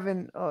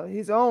having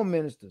his own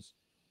ministers.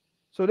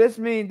 So this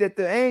means that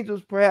the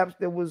angels, perhaps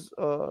that was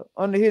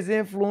under his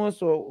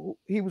influence, or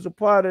he was a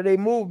part of their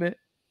movement,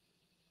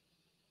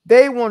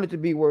 they wanted to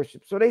be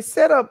worshipped. So they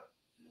set up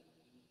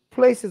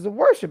places of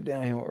worship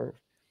down here on earth.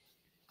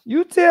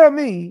 You tell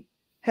me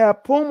how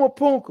Puma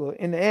Punka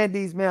in the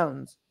Andes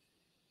Mountains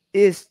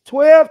is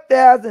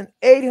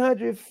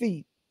 12,800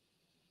 feet,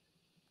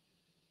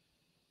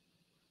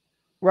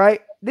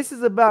 right? This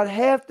is about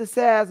half the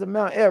size of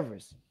Mount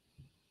Everest.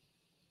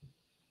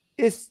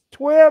 It's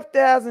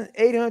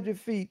 12,800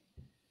 feet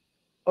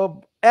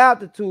of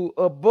altitude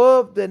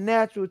above the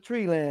natural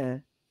tree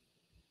line.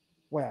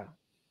 Wow.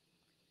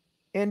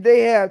 And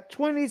they have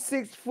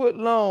 26-foot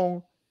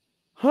long,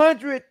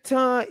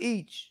 100-ton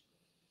each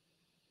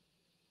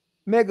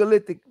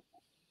megalithic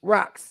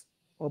rocks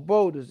or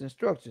boulders and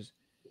structures.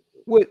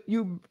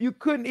 You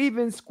couldn't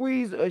even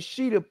squeeze a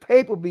sheet of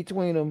paper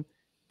between them.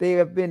 They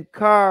have been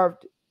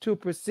carved to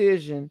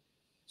precision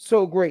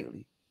so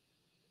greatly.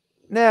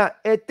 Now,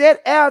 at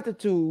that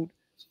altitude,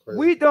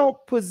 we don't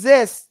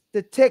possess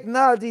the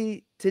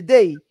technology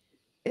today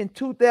in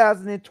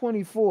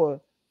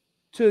 2024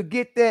 to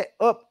get that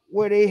up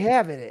where they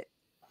have it at.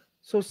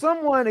 So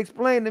someone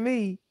explain to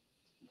me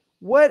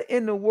what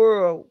in the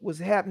world was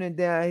happening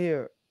down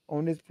here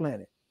on this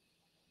planet.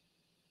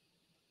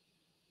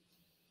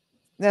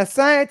 Now,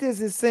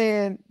 scientists are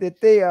saying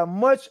that they are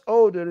much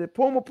older than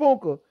Puma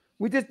Punka.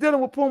 We're just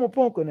dealing with Puma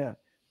Punka now.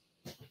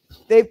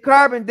 They've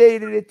carbon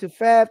dated it to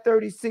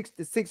 536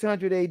 to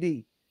 600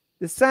 AD.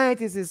 The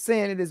scientist is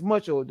saying it is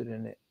much older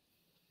than that.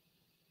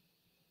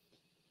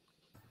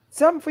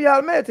 Something for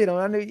y'all to meditate on.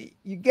 I know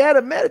you got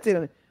to meditate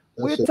on it.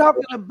 We're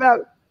talking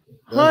about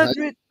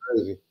 100.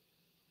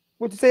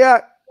 What you say,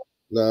 Out?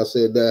 No, I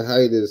said that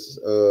height is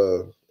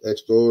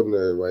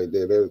extraordinary right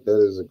there.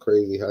 That is a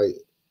crazy height.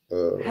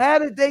 How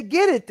did they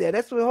get it there?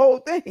 That's the whole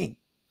thing.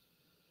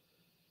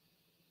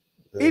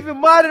 Yeah.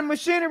 Even modern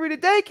machinery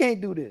today can't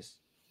do this.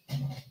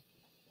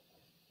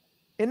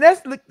 And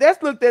that's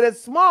looked at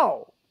as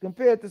small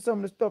compared to some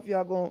of the stuff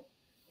y'all gonna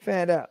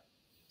find out.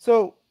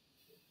 So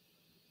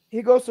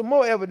here goes some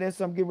more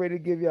evidence I'm getting ready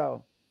to give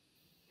y'all.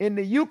 In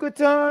the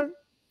Yucatan,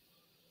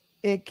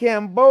 in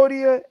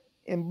Cambodia,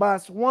 in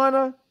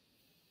Botswana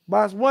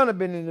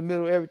been in the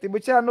middle of everything,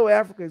 but y'all know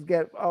Africa's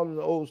got all of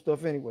the old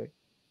stuff anyway.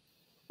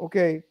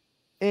 Okay,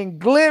 in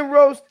Glen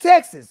Rose,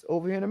 Texas,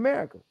 over here in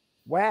America.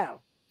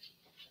 Wow.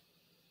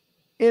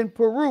 In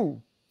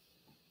Peru,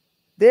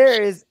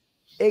 there exists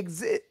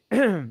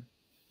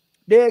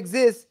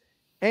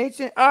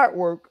ancient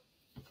artwork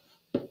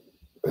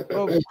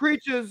of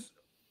creatures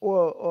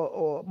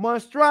or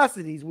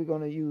monstrosities we're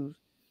going to use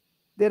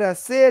that are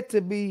said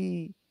to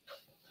be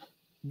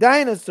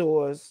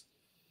dinosaurs.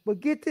 But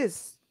get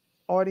this,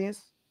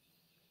 audience,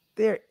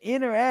 they're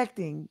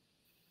interacting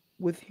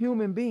with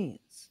human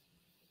beings.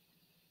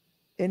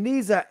 And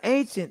these are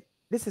ancient,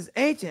 this is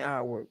ancient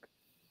artwork.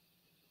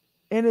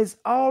 And it's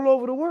all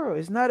over the world.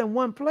 It's not in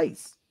one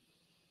place.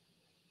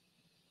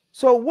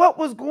 So what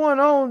was going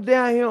on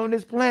down here on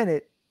this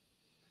planet,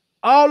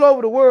 all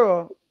over the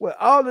world, where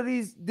all of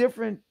these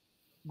different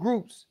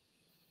groups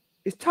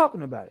is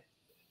talking about it?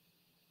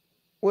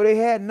 Where they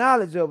had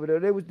knowledge of it, or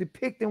they was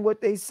depicting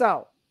what they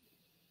saw.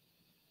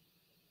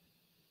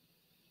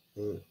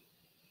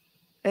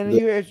 And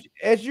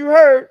as you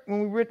heard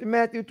when we read the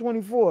Matthew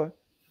 24,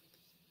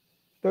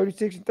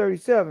 36 and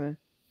 37,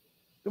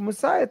 the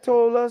Messiah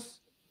told us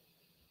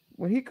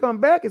when he come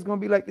back, it's going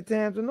to be like the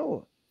times of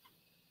Noah.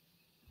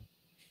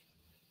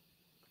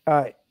 All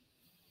right.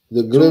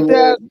 The Glen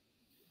Rose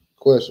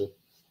question.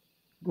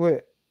 Go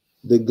ahead.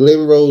 The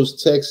Glen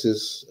Rose,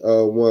 Texas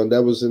one,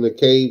 that was in the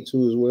cave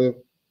too as well.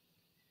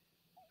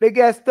 They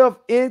got stuff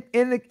in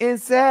the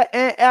inside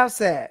and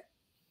outside.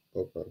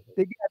 Okay.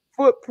 They got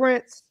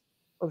footprints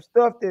of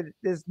stuff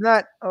that's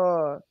not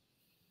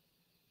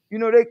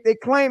they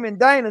claiming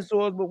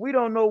dinosaurs, but we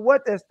don't know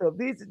what that stuff.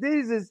 These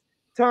is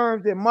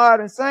terms that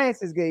modern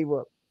scientists gave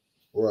up.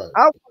 Right.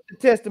 I want the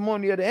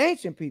testimony of the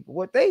ancient people,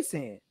 what they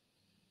saying.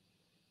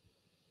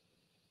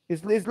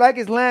 It's like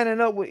it's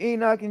lining up with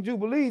Enoch and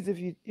Jubilees, if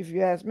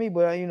you ask me,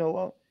 but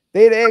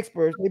they the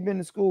experts, they've been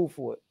to school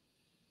for it.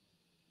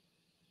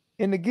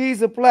 In the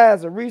Giza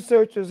Plaza,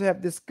 researchers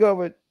have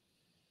discovered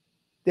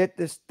that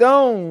the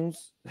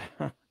stones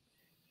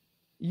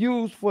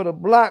used for the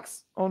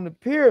blocks on the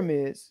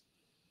pyramids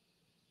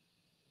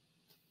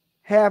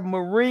have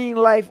marine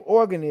life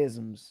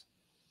organisms.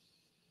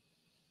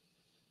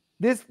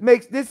 This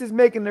is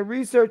making the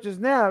researchers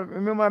now,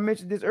 remember I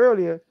mentioned this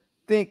earlier,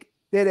 think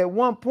that at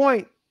one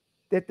point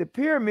that the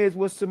pyramids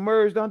was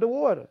submerged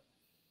underwater.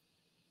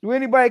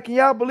 Can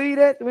y'all believe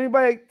that?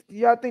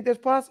 Y'all think that's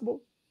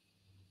possible?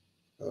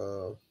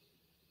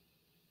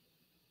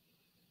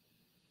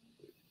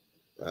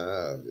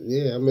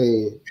 Yeah, I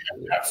mean,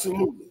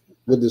 absolutely.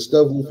 With the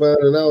stuff we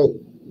finding out,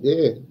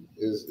 yeah,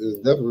 it's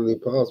definitely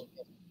possible.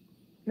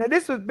 Now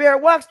this was Bear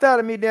Walk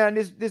started me down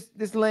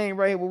this lane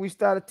right here where we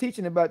started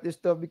teaching about this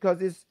stuff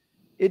because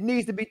it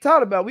needs to be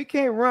taught about. We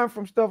can't run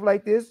from stuff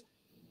like this,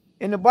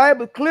 and the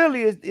Bible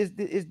clearly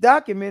is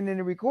documenting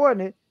and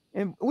recording it.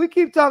 And we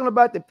keep talking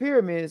about the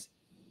pyramids.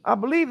 I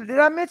believe, did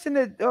I mention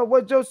that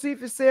what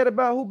Josephus said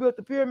about who built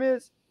the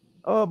pyramids?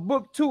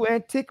 Book 2,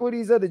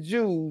 Antiquities of the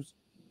Jews,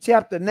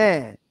 chapter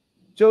 9.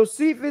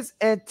 Josephus,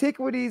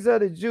 Antiquities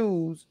of the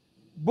Jews,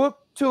 book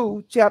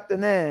 2, chapter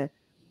 9.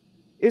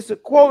 It's a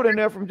quote in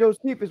there from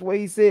Josephus where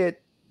he said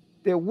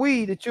that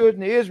we, the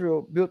children of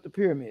Israel, built the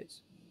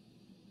pyramids.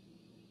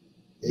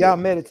 Y'all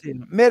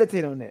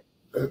meditate on that.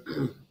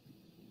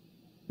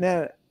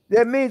 Now,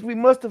 that means we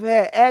must have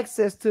had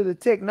access to the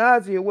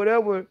technology or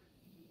whatever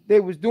they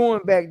was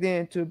doing back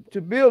then to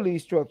build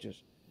these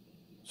structures.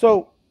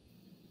 So,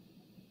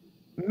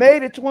 May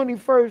the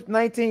 21st,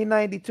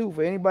 1992,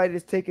 for anybody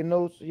that's taking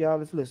notes, y'all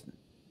that's listening,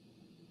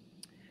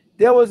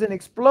 there was an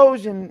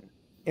explosion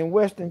in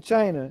Western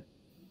China,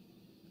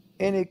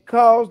 and it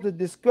caused the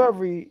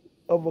discovery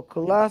of a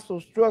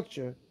colossal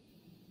structure,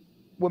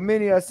 what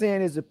many are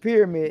saying is a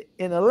pyramid,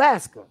 in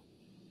Alaska.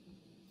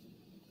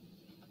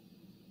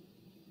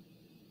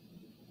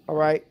 All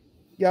right.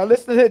 Y'all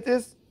listening to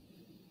this?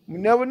 We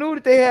never knew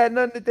that they had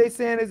nothing that they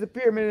saying is a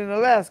pyramid in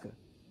Alaska.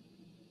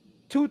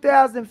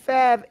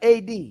 2005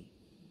 AD.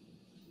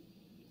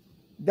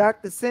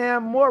 Dr.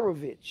 Sam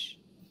Morovich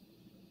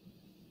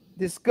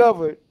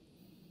discovered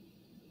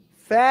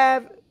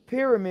 5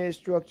 pyramid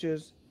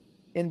structures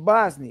in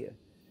Bosnia.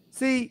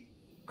 See,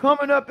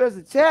 coming up as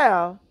a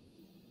child,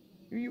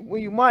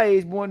 when you're my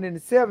age, born in the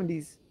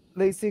 70s,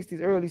 late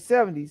 60s, early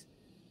 70s,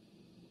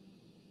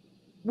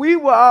 we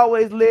were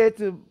always led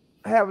to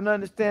have an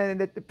understanding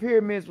that the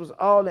pyramids was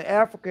all in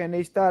Africa and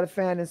they started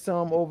finding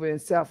some over in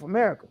South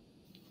America.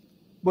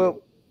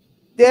 But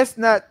that's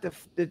not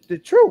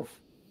the truth.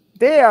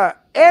 They are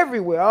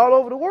everywhere, all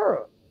over the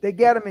world. They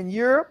got them in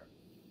Europe.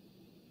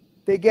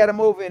 They got them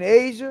over in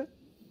Asia.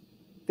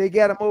 They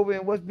got them over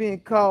in what's being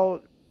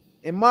called,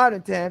 in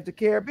modern times, the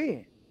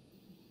Caribbean.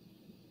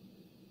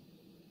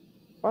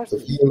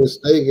 If you're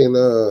mistaken,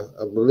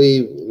 I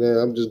believe, now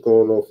I'm just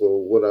going off of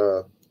what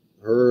I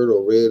heard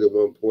or read at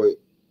one point.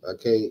 I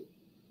can't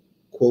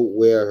quote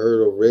where I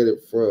heard or read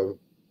it from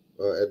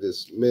at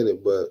this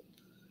minute, but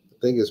I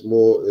think it's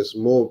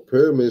more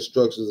pyramid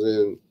structures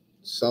in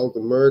South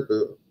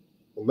America,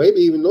 or maybe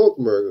even North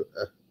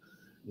America,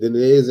 than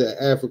there is in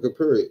Africa,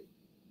 period.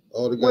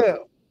 Altogether.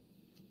 Well,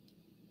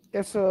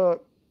 that's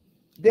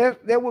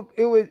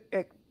it would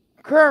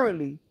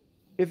currently,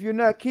 if you're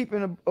not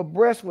keeping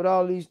abreast with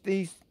all these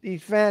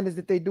findings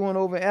that they're doing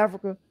over in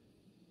Africa,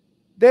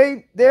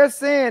 they're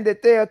saying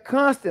that they are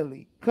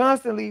constantly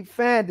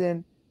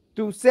finding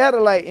through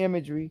satellite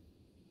imagery.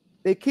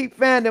 They keep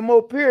finding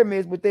more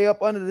pyramids, but they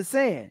up under the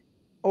sand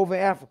over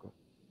in Africa.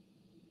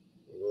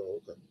 Oh,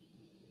 okay.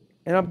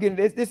 And I'm getting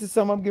this is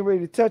something I'm getting ready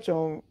to touch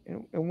on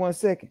in 1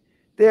 second.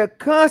 They're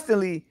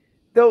constantly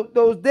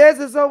those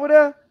deserts over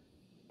there.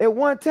 At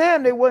one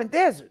time, they weren't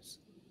deserts.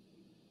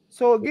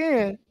 So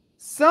again,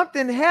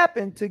 something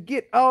happened to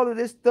get all of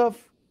this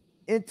stuff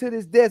into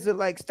this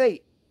desert-like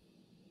state.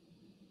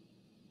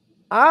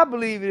 I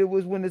believe it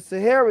was when the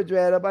Sahara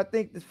dried up. I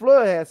think the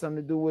flood had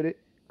something to do with it.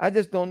 I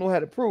just don't know how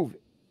to prove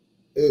it.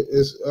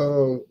 It's I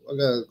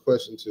got a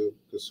question too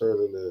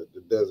concerning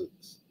the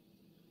deserts.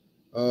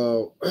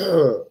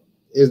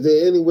 Is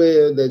there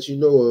anywhere that you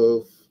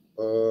know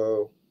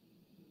of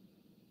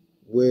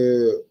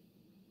where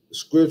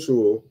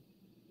scriptural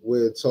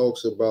where it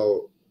talks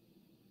about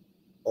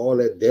all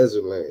that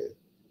desert land?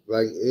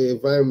 Like,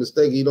 if I'm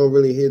mistaken, you don't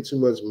really hear too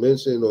much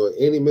mention or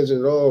any mention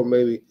at all,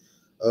 maybe,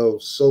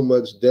 of so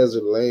much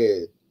desert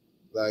land.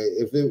 Like,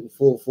 if it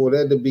for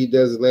that to be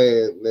desert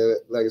land,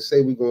 like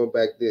say we going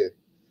back there,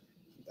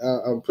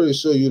 I'm pretty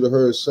sure you'd have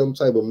heard some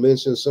type of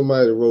mention.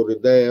 Somebody wrote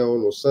it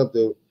down or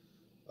something.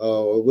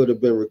 It would have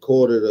been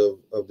recorded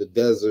of the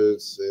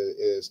deserts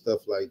and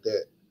stuff like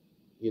that.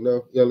 You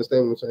know, you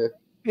understand what I'm saying?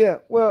 Yeah.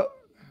 Well,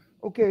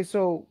 okay.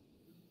 So,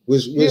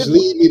 which leads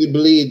me to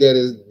believe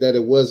that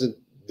it wasn't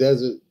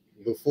desert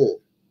before.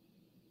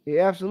 It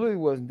absolutely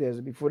wasn't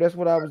desert before. That's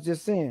what I was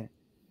just saying.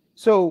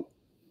 So,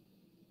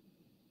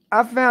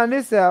 I found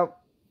this out.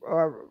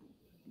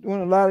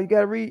 Doing a lot of you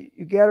gotta read,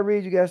 you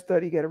gotta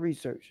study, you gotta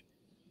research.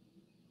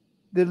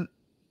 The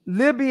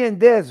Libyan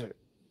desert,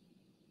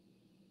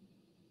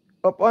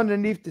 up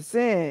underneath the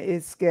sand,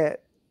 it's got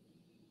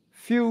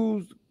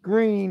fused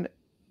green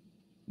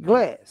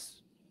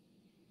glass.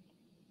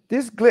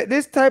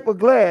 This type of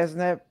glass.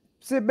 Now,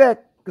 sit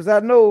back because I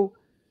know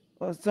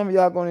some of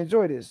y'all gonna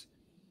enjoy this.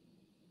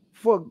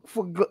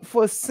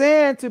 For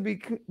sand to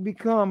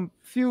become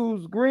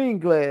fused green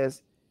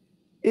glass,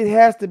 it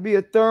has to be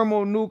a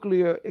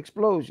thermonuclear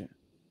explosion,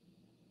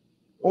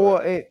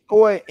 or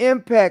an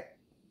impact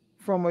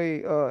from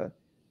a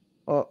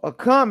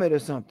comet or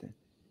something,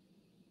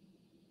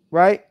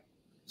 right?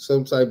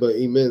 Some type of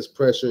immense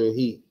pressure and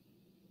heat.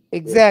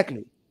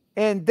 Exactly.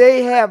 And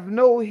they have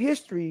no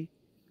history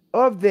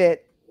of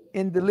that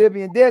in the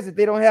Libyan desert.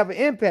 They don't have an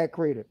impact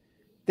crater.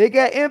 They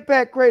got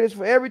impact craters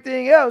for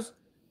everything else,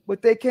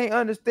 but they can't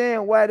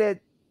understand why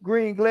that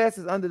green glass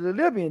is under the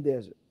Libyan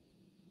desert.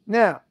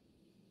 Now,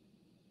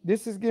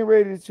 this is getting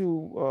ready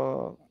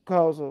to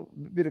cause a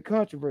bit of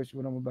controversy,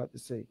 what I'm about to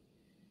say.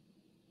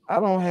 I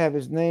don't have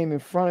his name in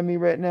front of me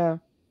right now.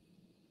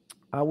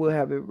 I will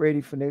have it ready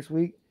for next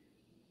week.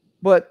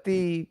 But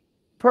the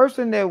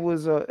person that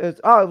was, it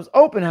was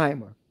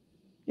Oppenheimer.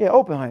 Yeah,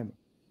 Oppenheimer.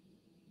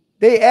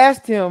 They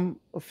asked him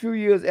a few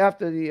years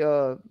after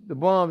the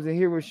bombs in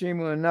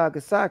Hiroshima and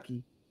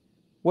Nagasaki,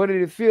 what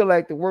did it feel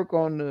like to work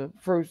on the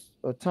first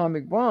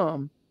atomic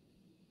bomb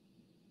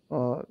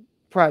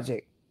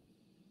project?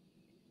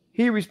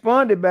 He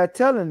responded by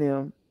telling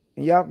them,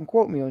 and y'all can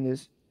quote me on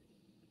this,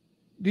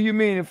 do you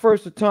mean the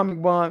first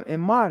atomic bomb in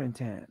modern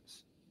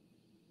times?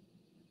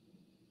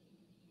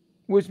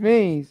 Which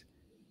means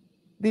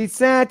these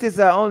scientists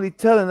are only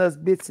telling us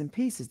bits and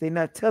pieces. They're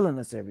not telling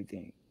us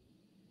everything.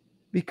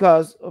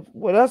 Because of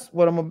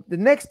the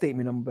next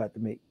statement I'm about to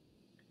make.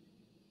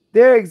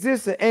 There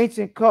exists an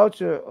ancient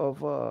culture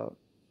of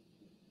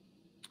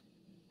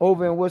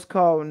over in what's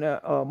called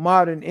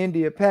modern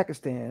India,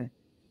 Pakistan.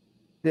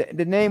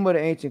 The name of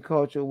the ancient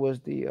culture was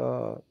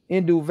the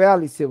Indus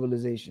Valley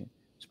Civilization,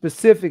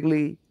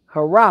 specifically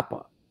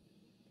Harappa.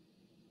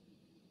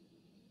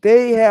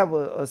 They have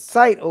a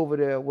site over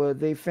there where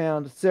they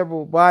found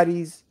several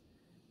bodies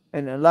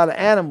and a lot of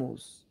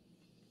animals.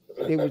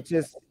 They were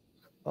just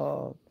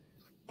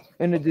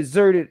in a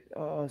deserted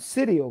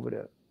city over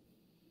there.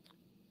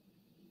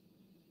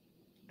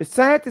 The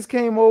scientists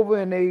came over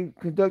and they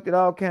conducted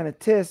all kind of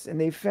tests,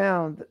 and they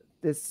found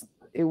this.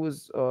 It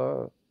was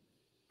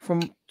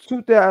from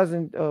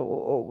 2000, it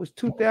was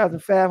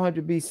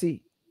 2,500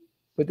 BC,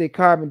 but they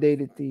carbon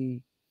dated the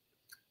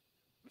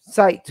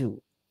site to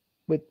it.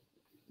 But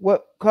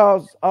what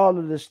caused all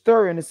of the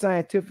stir in the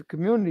scientific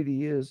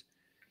community is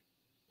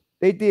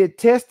they did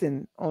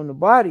testing on the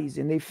bodies,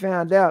 and they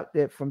found out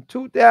that from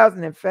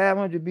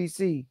 2,500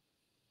 BC,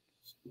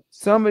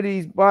 some of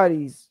these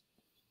bodies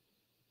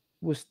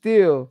were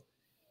still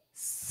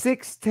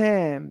 6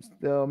 times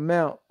the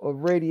amount of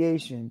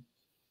radiation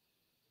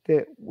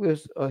that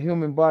a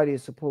human body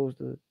is supposed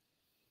to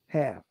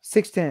have.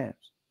 6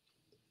 times.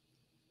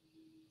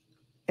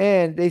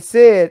 And they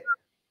said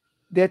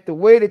that the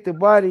way that the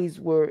bodies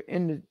were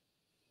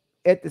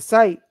at the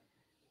site,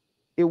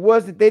 it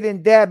wasn't, they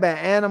didn't die by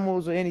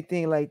animals or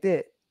anything like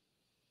that.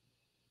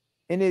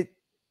 And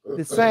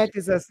the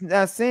scientists are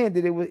not saying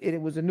that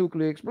it was a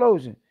nuclear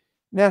explosion.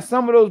 Now,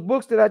 some of those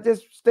books that I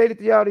just stated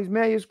to y'all, these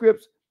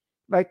manuscripts,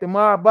 like the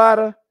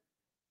Mahabharata,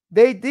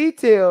 they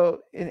detail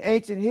in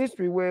ancient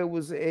history where it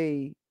was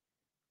a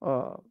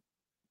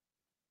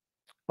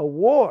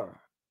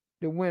war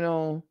that went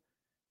on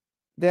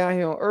down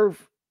here on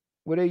Earth,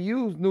 where they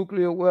used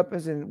nuclear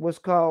weapons and what's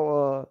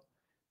called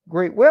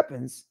great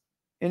weapons.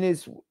 And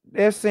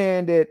they're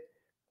saying that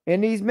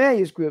in these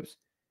manuscripts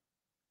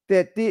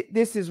that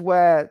this is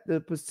why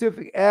the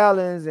Pacific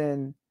Islands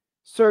and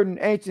certain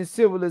ancient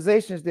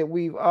civilizations that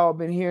we've all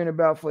been hearing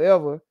about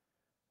forever,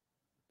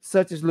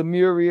 such as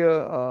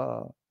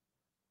Lemuria,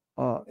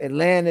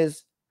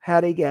 Atlantis,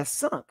 how they got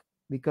sunk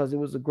because it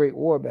was a great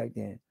war back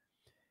then.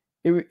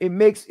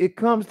 It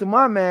comes to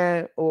my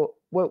mind, or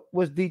what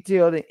was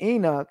detailed in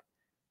Enoch,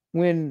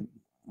 when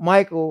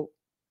Michael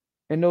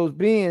and those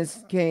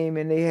beings came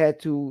and they had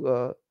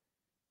to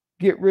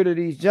get rid of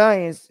these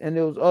giants and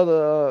those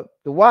other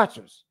the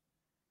Watchers.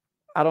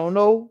 I don't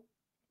know,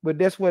 but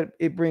that's what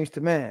it brings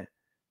to mind.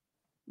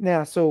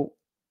 Now, so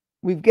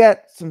we've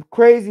got some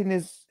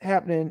craziness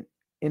happening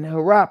in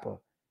Harappa,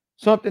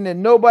 something that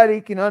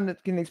nobody can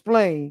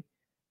explain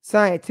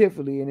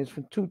scientifically, and it's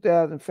from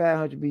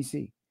 2500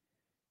 BC.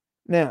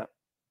 Now,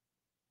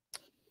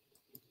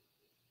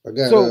 I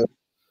got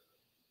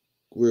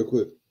real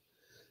quick.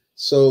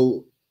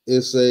 So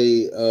it's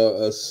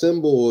a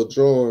symbol or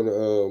drawing.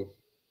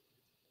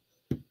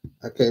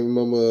 I can't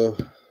remember.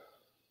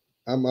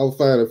 I'll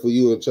find it for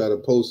you and try to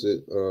post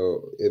it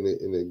in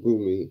the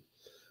group me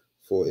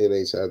for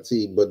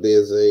NHIT. But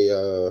there's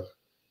a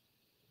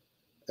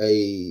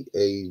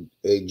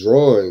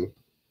drawing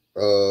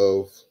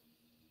of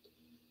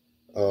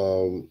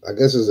I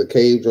guess it's a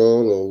cave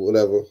drawing or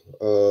whatever,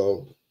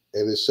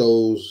 and it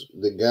shows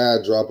the guy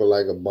dropping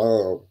like a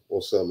bomb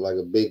or something, like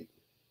a big.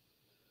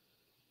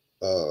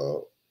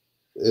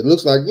 It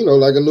looks like,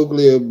 like a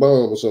nuclear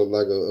bomb or something,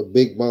 like a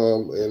big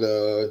bomb, and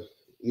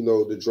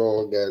the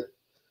drawing got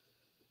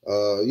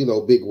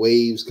big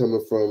waves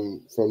coming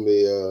from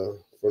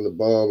the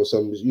bomb or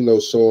something,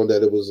 showing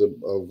that it was a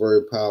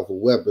very powerful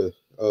weapon.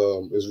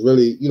 It's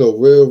really,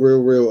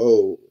 real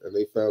old, and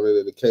they found it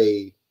in a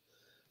cave,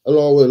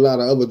 along with a lot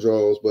of other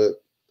drawings.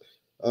 But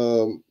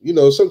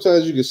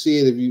sometimes you can see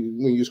it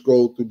when you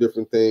scroll through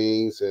different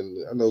things,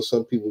 and I know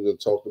some people have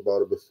talked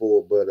about it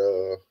before, but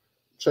I'm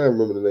trying to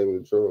remember the name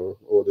of the drawing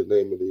or the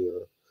name of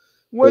the.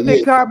 What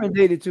they carbon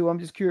dated to? I'm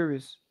just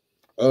curious.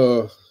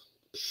 I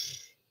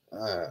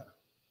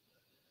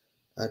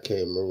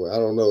can't remember. I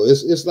don't know.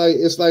 It's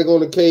like on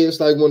the cave. It's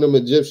like one of them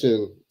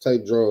Egyptian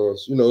type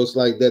drawings. It's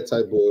like that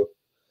type of.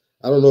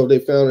 I don't know if they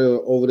found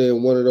it over there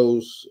in one of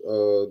those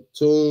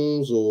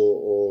tombs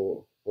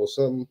or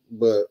something,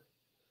 but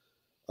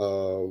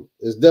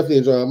it's definitely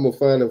a drawing. I'm gonna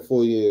find it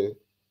for you and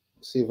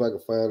see if I can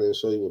find it and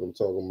show you what I'm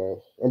talking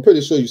about. I'm pretty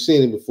sure you've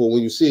seen it before.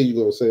 When you see it,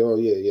 you're gonna say, "Oh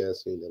yeah, I've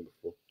seen that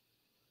before."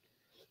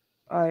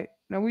 All right.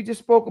 Now we just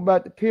spoke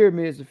about the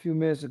pyramids a few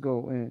minutes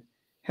ago and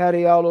how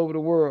they all over the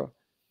world.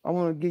 I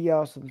want to give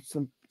y'all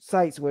some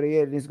sites where they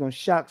at, and it's gonna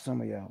shock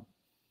some of y'all.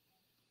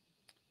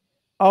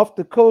 Off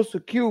the coast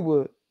of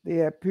Cuba, they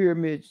have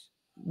pyramids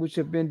which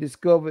have been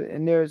discovered,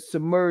 and they're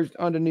submerged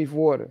underneath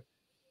water.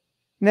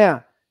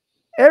 Now,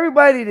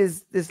 everybody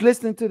that's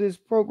listening to this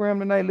program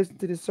tonight, listening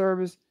to this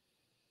service,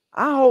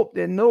 I hope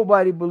that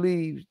nobody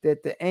believes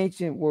that the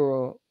ancient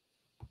world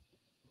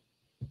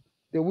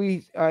that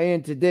we are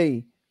in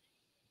today,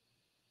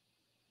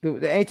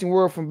 the ancient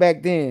world from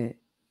back then,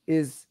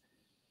 is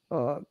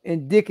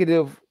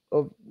indicative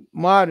of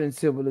modern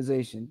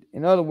civilization.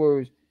 In other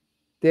words,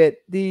 that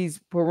these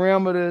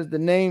parameters, the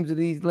names of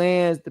these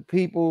lands, the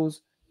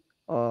peoples,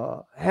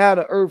 how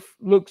the earth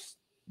looks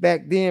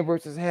back then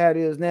versus how it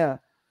is now.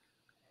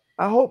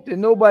 I hope that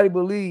nobody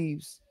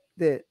believes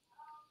that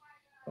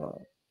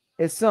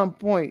at some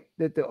point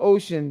that the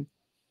ocean,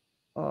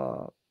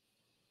 when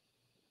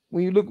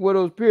you look where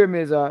those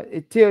pyramids are,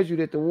 it tells you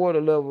that the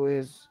water level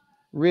has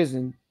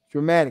risen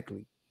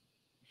dramatically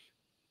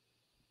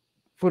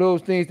for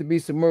those things to be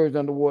submerged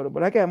underwater.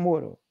 But I got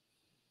more though.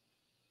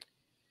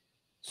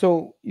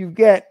 So you've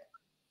got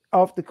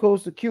off the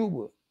coast of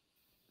Cuba.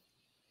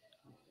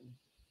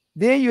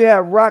 Then you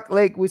have Rock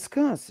Lake,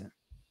 Wisconsin.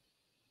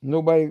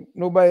 Nobody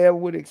ever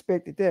would have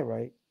expected that,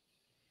 right?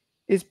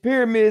 It's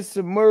pyramids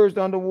submerged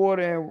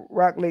underwater in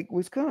Rock Lake,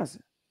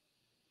 Wisconsin.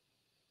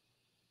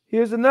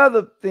 Here's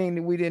another thing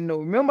that we didn't know.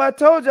 Remember, I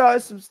told y'all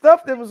it's some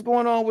stuff that was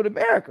going on with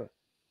America.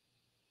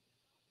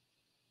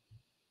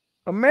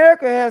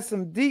 America has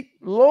some deep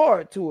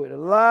lore to it, a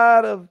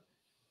lot of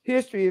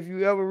history. If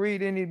you ever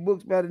read any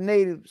books by the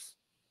natives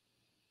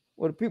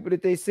or the people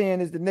that they saying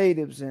is the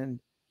natives, and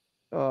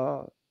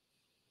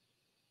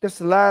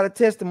there's a lot of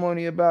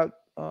testimony about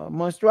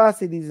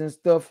monstrosities and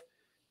stuff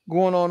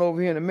going on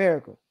over here in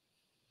America.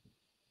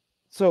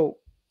 So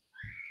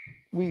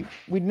we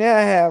now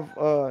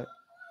have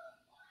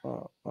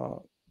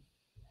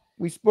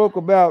we spoke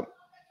about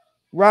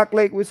Rock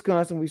Lake,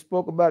 Wisconsin. We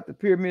spoke about the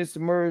pyramids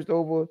submerged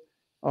over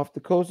off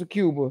the coast of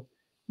Cuba.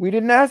 We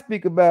did not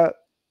speak about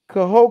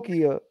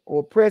Cahokia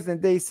or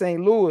present day St.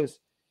 Louis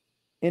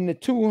in the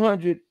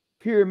 200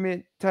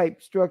 pyramid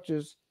type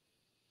structures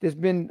that's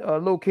been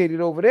located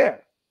over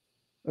there.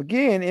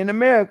 Again, in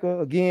America,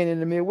 again, in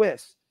the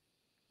Midwest.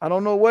 I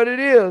don't know what it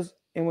is.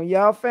 And when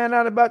y'all found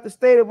out about the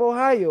state of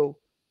Ohio,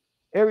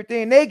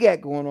 everything they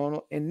got going on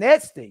in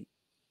that state,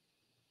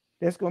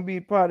 that's going to be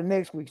part of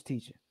next week's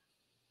teaching.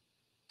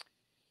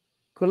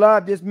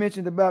 Kalab just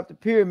mentioned about the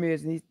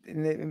pyramids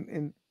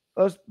and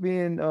us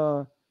being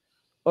of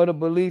the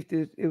belief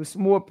that it was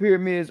more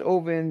pyramids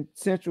over in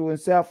Central and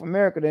South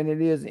America than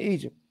it is in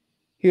Egypt.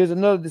 Here's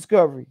another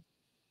discovery.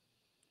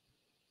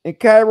 In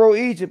Cairo,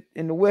 Egypt,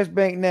 in the West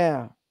Bank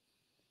now,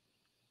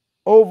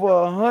 over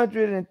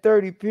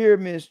 130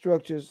 pyramid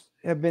structures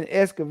have been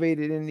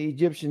excavated in the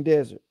Egyptian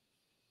desert.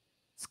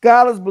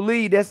 Scholars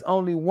believe that's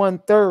only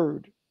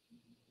 1/3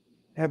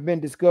 have been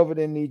discovered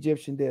in the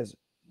Egyptian desert.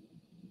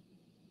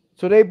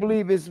 So they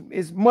believe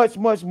it's much,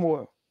 much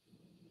more.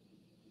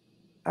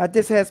 I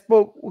just had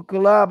spoke with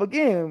Kalab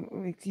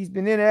again. He's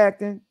been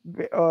interacting.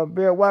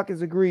 Bear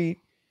Watkins agreed.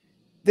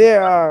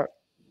 There are,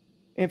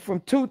 and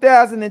from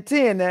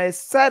 2010, now it's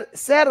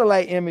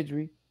satellite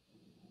imagery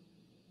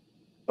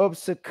of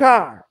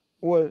Saqqara,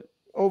 or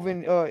over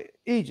in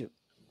Egypt.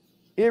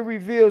 It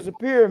reveals a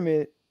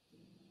pyramid,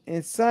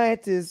 and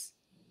scientists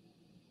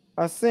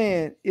are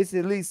saying it's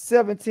at least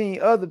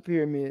 17 other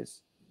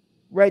pyramids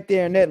right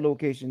there in that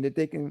location that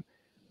they can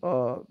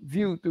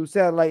view through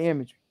satellite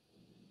imagery.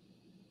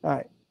 All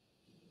right.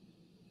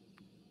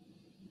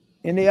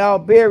 And they all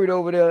buried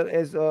over there,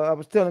 as I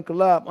was telling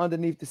Kalab,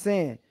 underneath the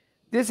sand.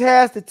 This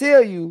has to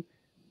tell you,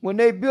 when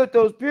they built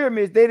those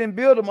pyramids, they didn't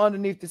build them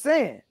underneath the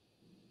sand.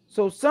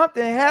 So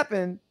something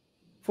happened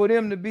for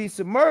them to be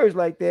submerged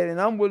like that, and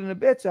I'm willing to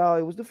bet y'all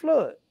it was the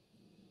flood.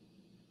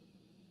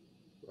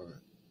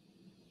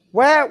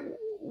 Why?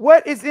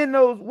 What is in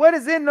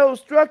those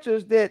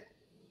structures that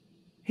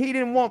he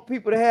didn't want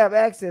people to have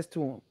access to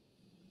them?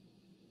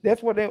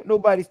 That's what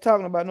nobody's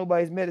talking about.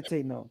 Nobody's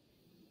meditating on.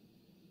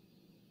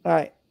 All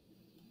right.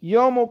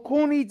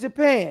 Yomokuni,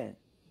 Japan.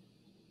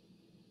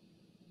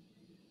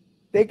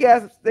 They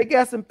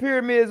got some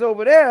pyramids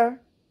over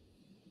there,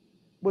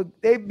 but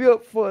they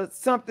built for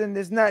something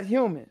that's not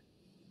human.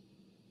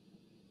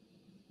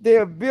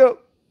 They're built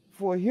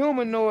for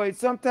humanoids,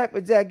 some type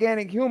of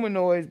gigantic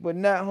humanoids, but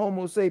not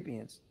Homo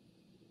sapiens.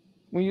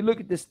 When you look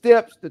at the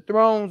steps, the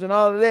thrones, and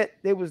all of that,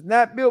 they was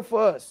not built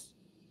for us.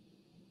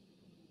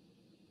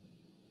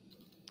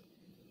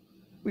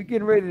 We're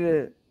getting ready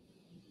to,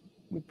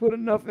 we put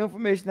enough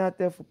information out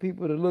there for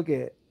people to look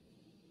at.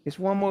 It's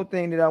one more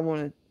thing that I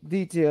want to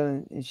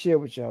detail and share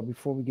with y'all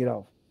before we get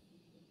off.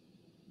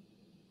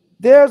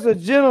 There's a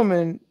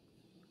gentleman,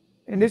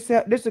 and this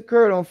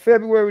occurred on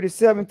February the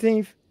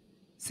 17th,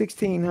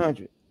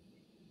 1600.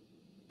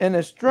 An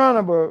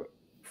astronomer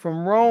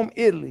from Rome,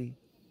 Italy,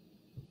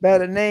 by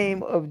the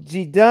name of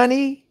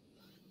Giordano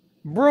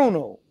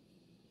Bruno.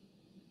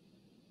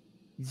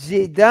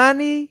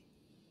 Giordano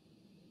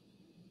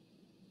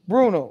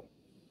Bruno.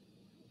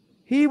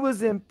 He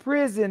was in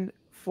prison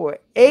for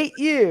 8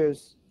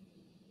 years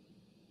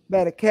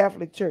by the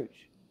Catholic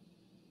Church.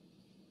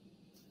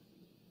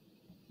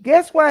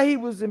 Guess why he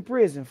was in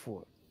prison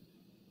for?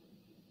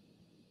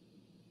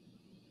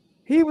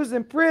 He was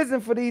in prison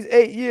for these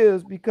 8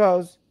 years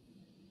because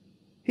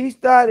he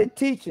started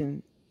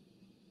teaching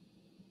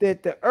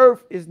that the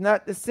earth is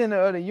not the center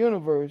of the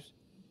universe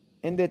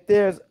and that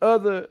there's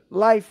other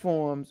life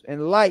forms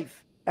and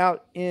life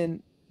out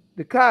in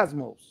the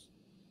cosmos.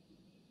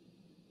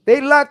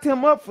 They locked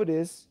him up for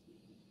this.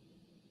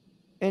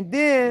 And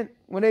then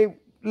when they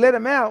let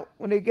him out,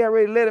 when they got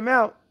ready to let him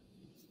out,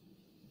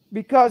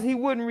 because he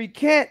wouldn't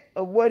recant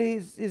of what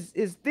his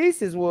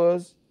thesis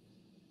was,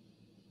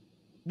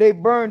 they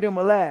burned him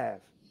alive.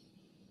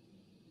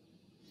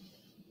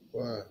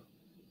 Wow.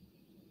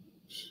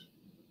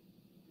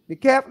 The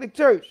Catholic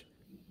Church.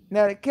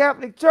 Now, the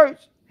Catholic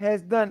Church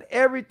has done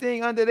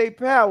everything under their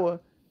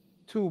power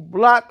to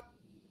block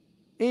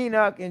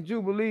Enoch and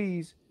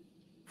Jubilees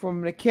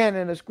from the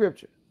canon of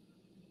Scripture.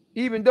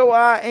 Even though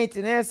our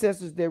ancient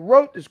ancestors that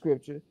wrote the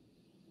Scripture,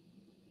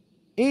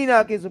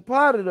 Enoch is a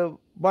part of the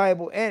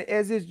Bible, and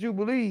as is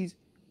Jubilees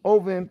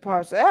over in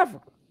parts of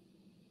Africa.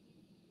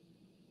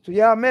 So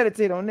y'all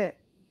meditate on that.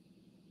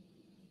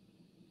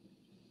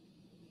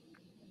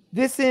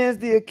 This ends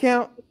the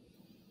account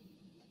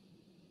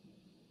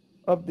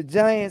of the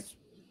Giants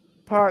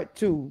Part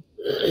 2,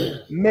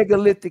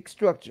 Megalithic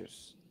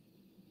Structures.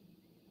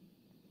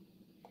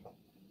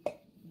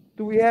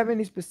 Do we have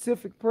any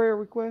specific prayer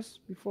requests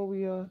before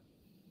we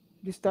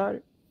get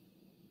started?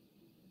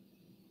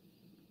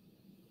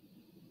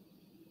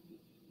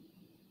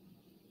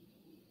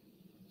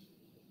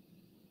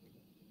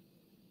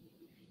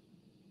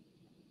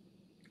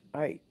 All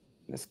right,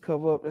 let's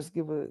cover up. Let's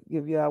give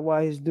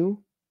Yahweh his due.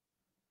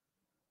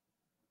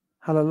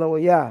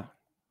 Hallelujah.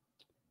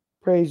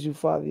 Praise you,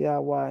 Father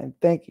Yahweh, and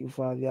thank you,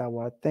 Father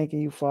Yahweh.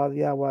 Thanking you, Father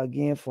Yahweh,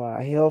 again for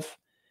our health.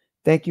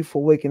 Thank you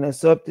for waking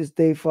us up this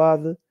day,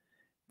 Father.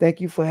 Thank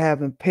you for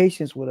having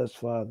patience with us,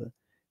 Father.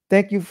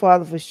 Thank you,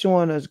 Father, for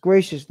showing us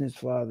graciousness,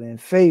 Father,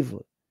 and favor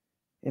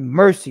and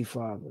mercy,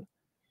 Father.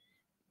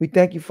 We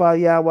thank you, Father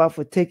Yahweh,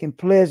 for taking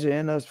pleasure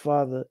in us,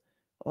 Father,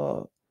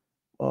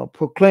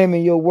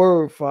 proclaiming your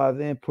word,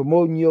 Father, and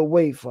promoting your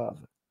way,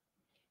 Father.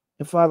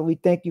 And Father, we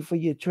thank you for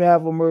your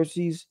travel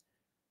mercies.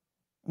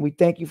 We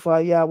thank you,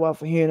 Father Yahweh,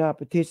 for hearing our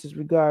petitions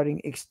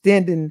regarding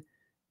extending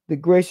the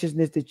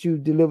graciousness that you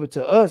delivered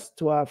to us,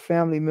 to our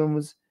family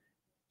members,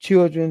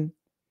 children,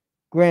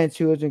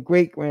 grandchildren,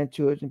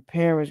 great-grandchildren,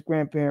 parents,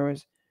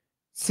 grandparents,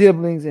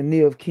 siblings, and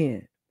near of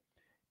kin.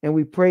 And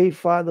we pray,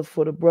 Father,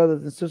 for the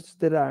brothers and sisters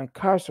that are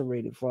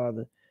incarcerated,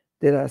 Father,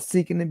 that are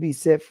seeking to be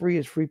set free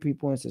as free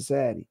people in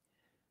society.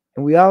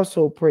 And we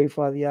also pray,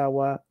 Father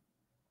Yahweh,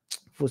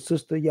 for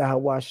Sister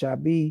Yahweh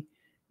Shabi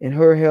and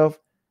her health,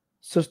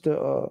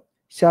 Sister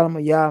Shalom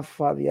Yah,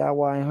 Father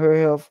Yahweh, and her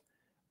health,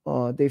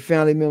 their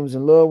family members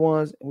and loved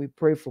ones. And we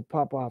pray for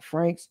Papa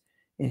Franks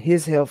and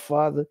his health,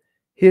 Father,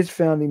 his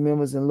family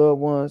members and loved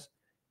ones.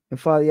 And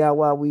Father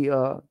Yahweh,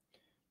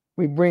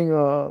 we bring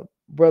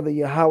Brother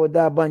Yahweh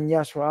Ban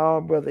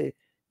Yashrael, Brother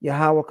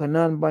Yahweh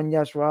Kanan Ban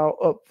Yashrael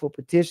up for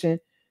petition,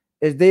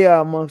 as they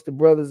are amongst the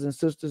brothers and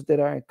sisters that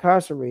are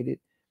incarcerated,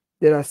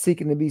 that are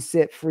seeking to be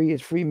set free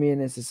as free men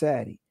in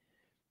society.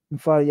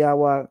 And Father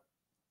Yahweh,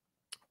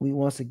 we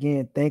once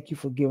again thank you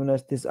for giving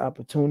us this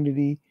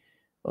opportunity,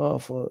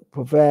 for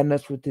providing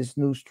us with this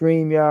new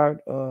StreamYard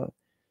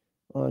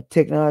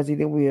technology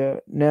that we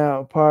are now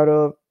a part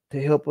of,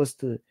 to help us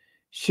to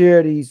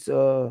share these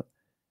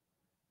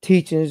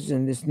teachings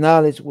and this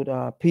knowledge with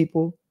our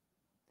people.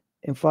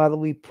 And Father,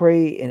 we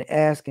pray and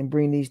ask and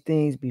bring these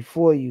things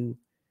before you,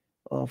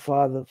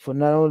 Father, for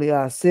not only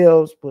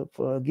ourselves, but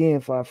for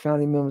our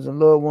family members and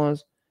loved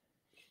ones,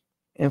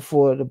 and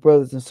for the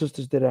brothers and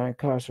sisters that are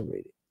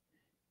incarcerated.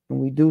 And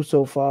we do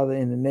so, Father,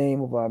 in the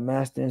name of our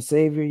Master and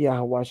Savior,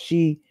 Yahweh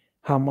Shi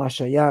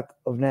HaMashiach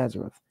of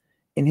Nazareth.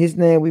 In his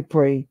name we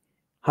pray.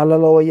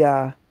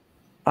 Hallelujah.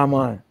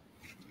 Amen.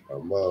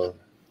 Amen.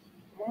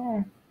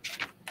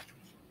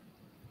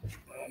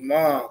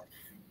 Amen.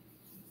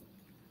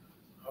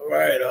 All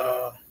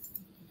right.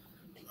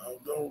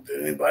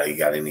 Anybody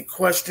got any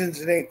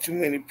questions? It ain't too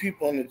many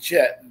people in the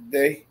chat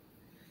today.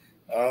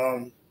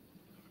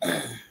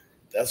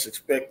 That's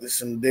expected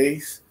some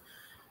days.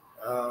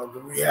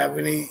 Do we have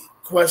any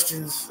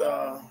questions?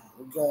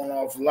 We're going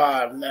off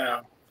live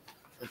now.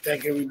 And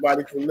thank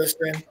everybody for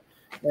listening.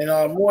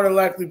 And more than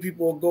likely,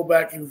 people will go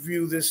back and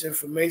view this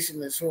information,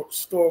 this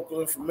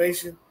historical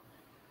information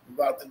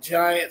about the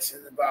giants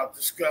and about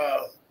this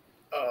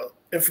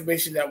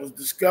information that was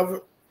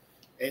discovered.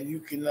 And you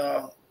can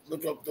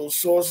look up those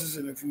sources.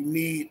 And if you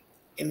need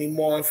any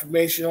more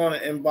information on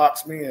it,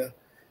 inbox me or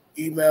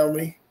email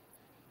me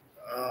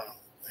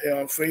here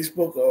on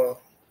Facebook or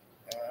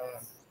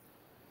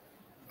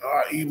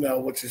our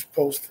email, which is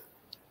posted.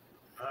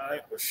 All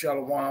right, but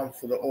shalom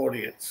for the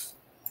audience.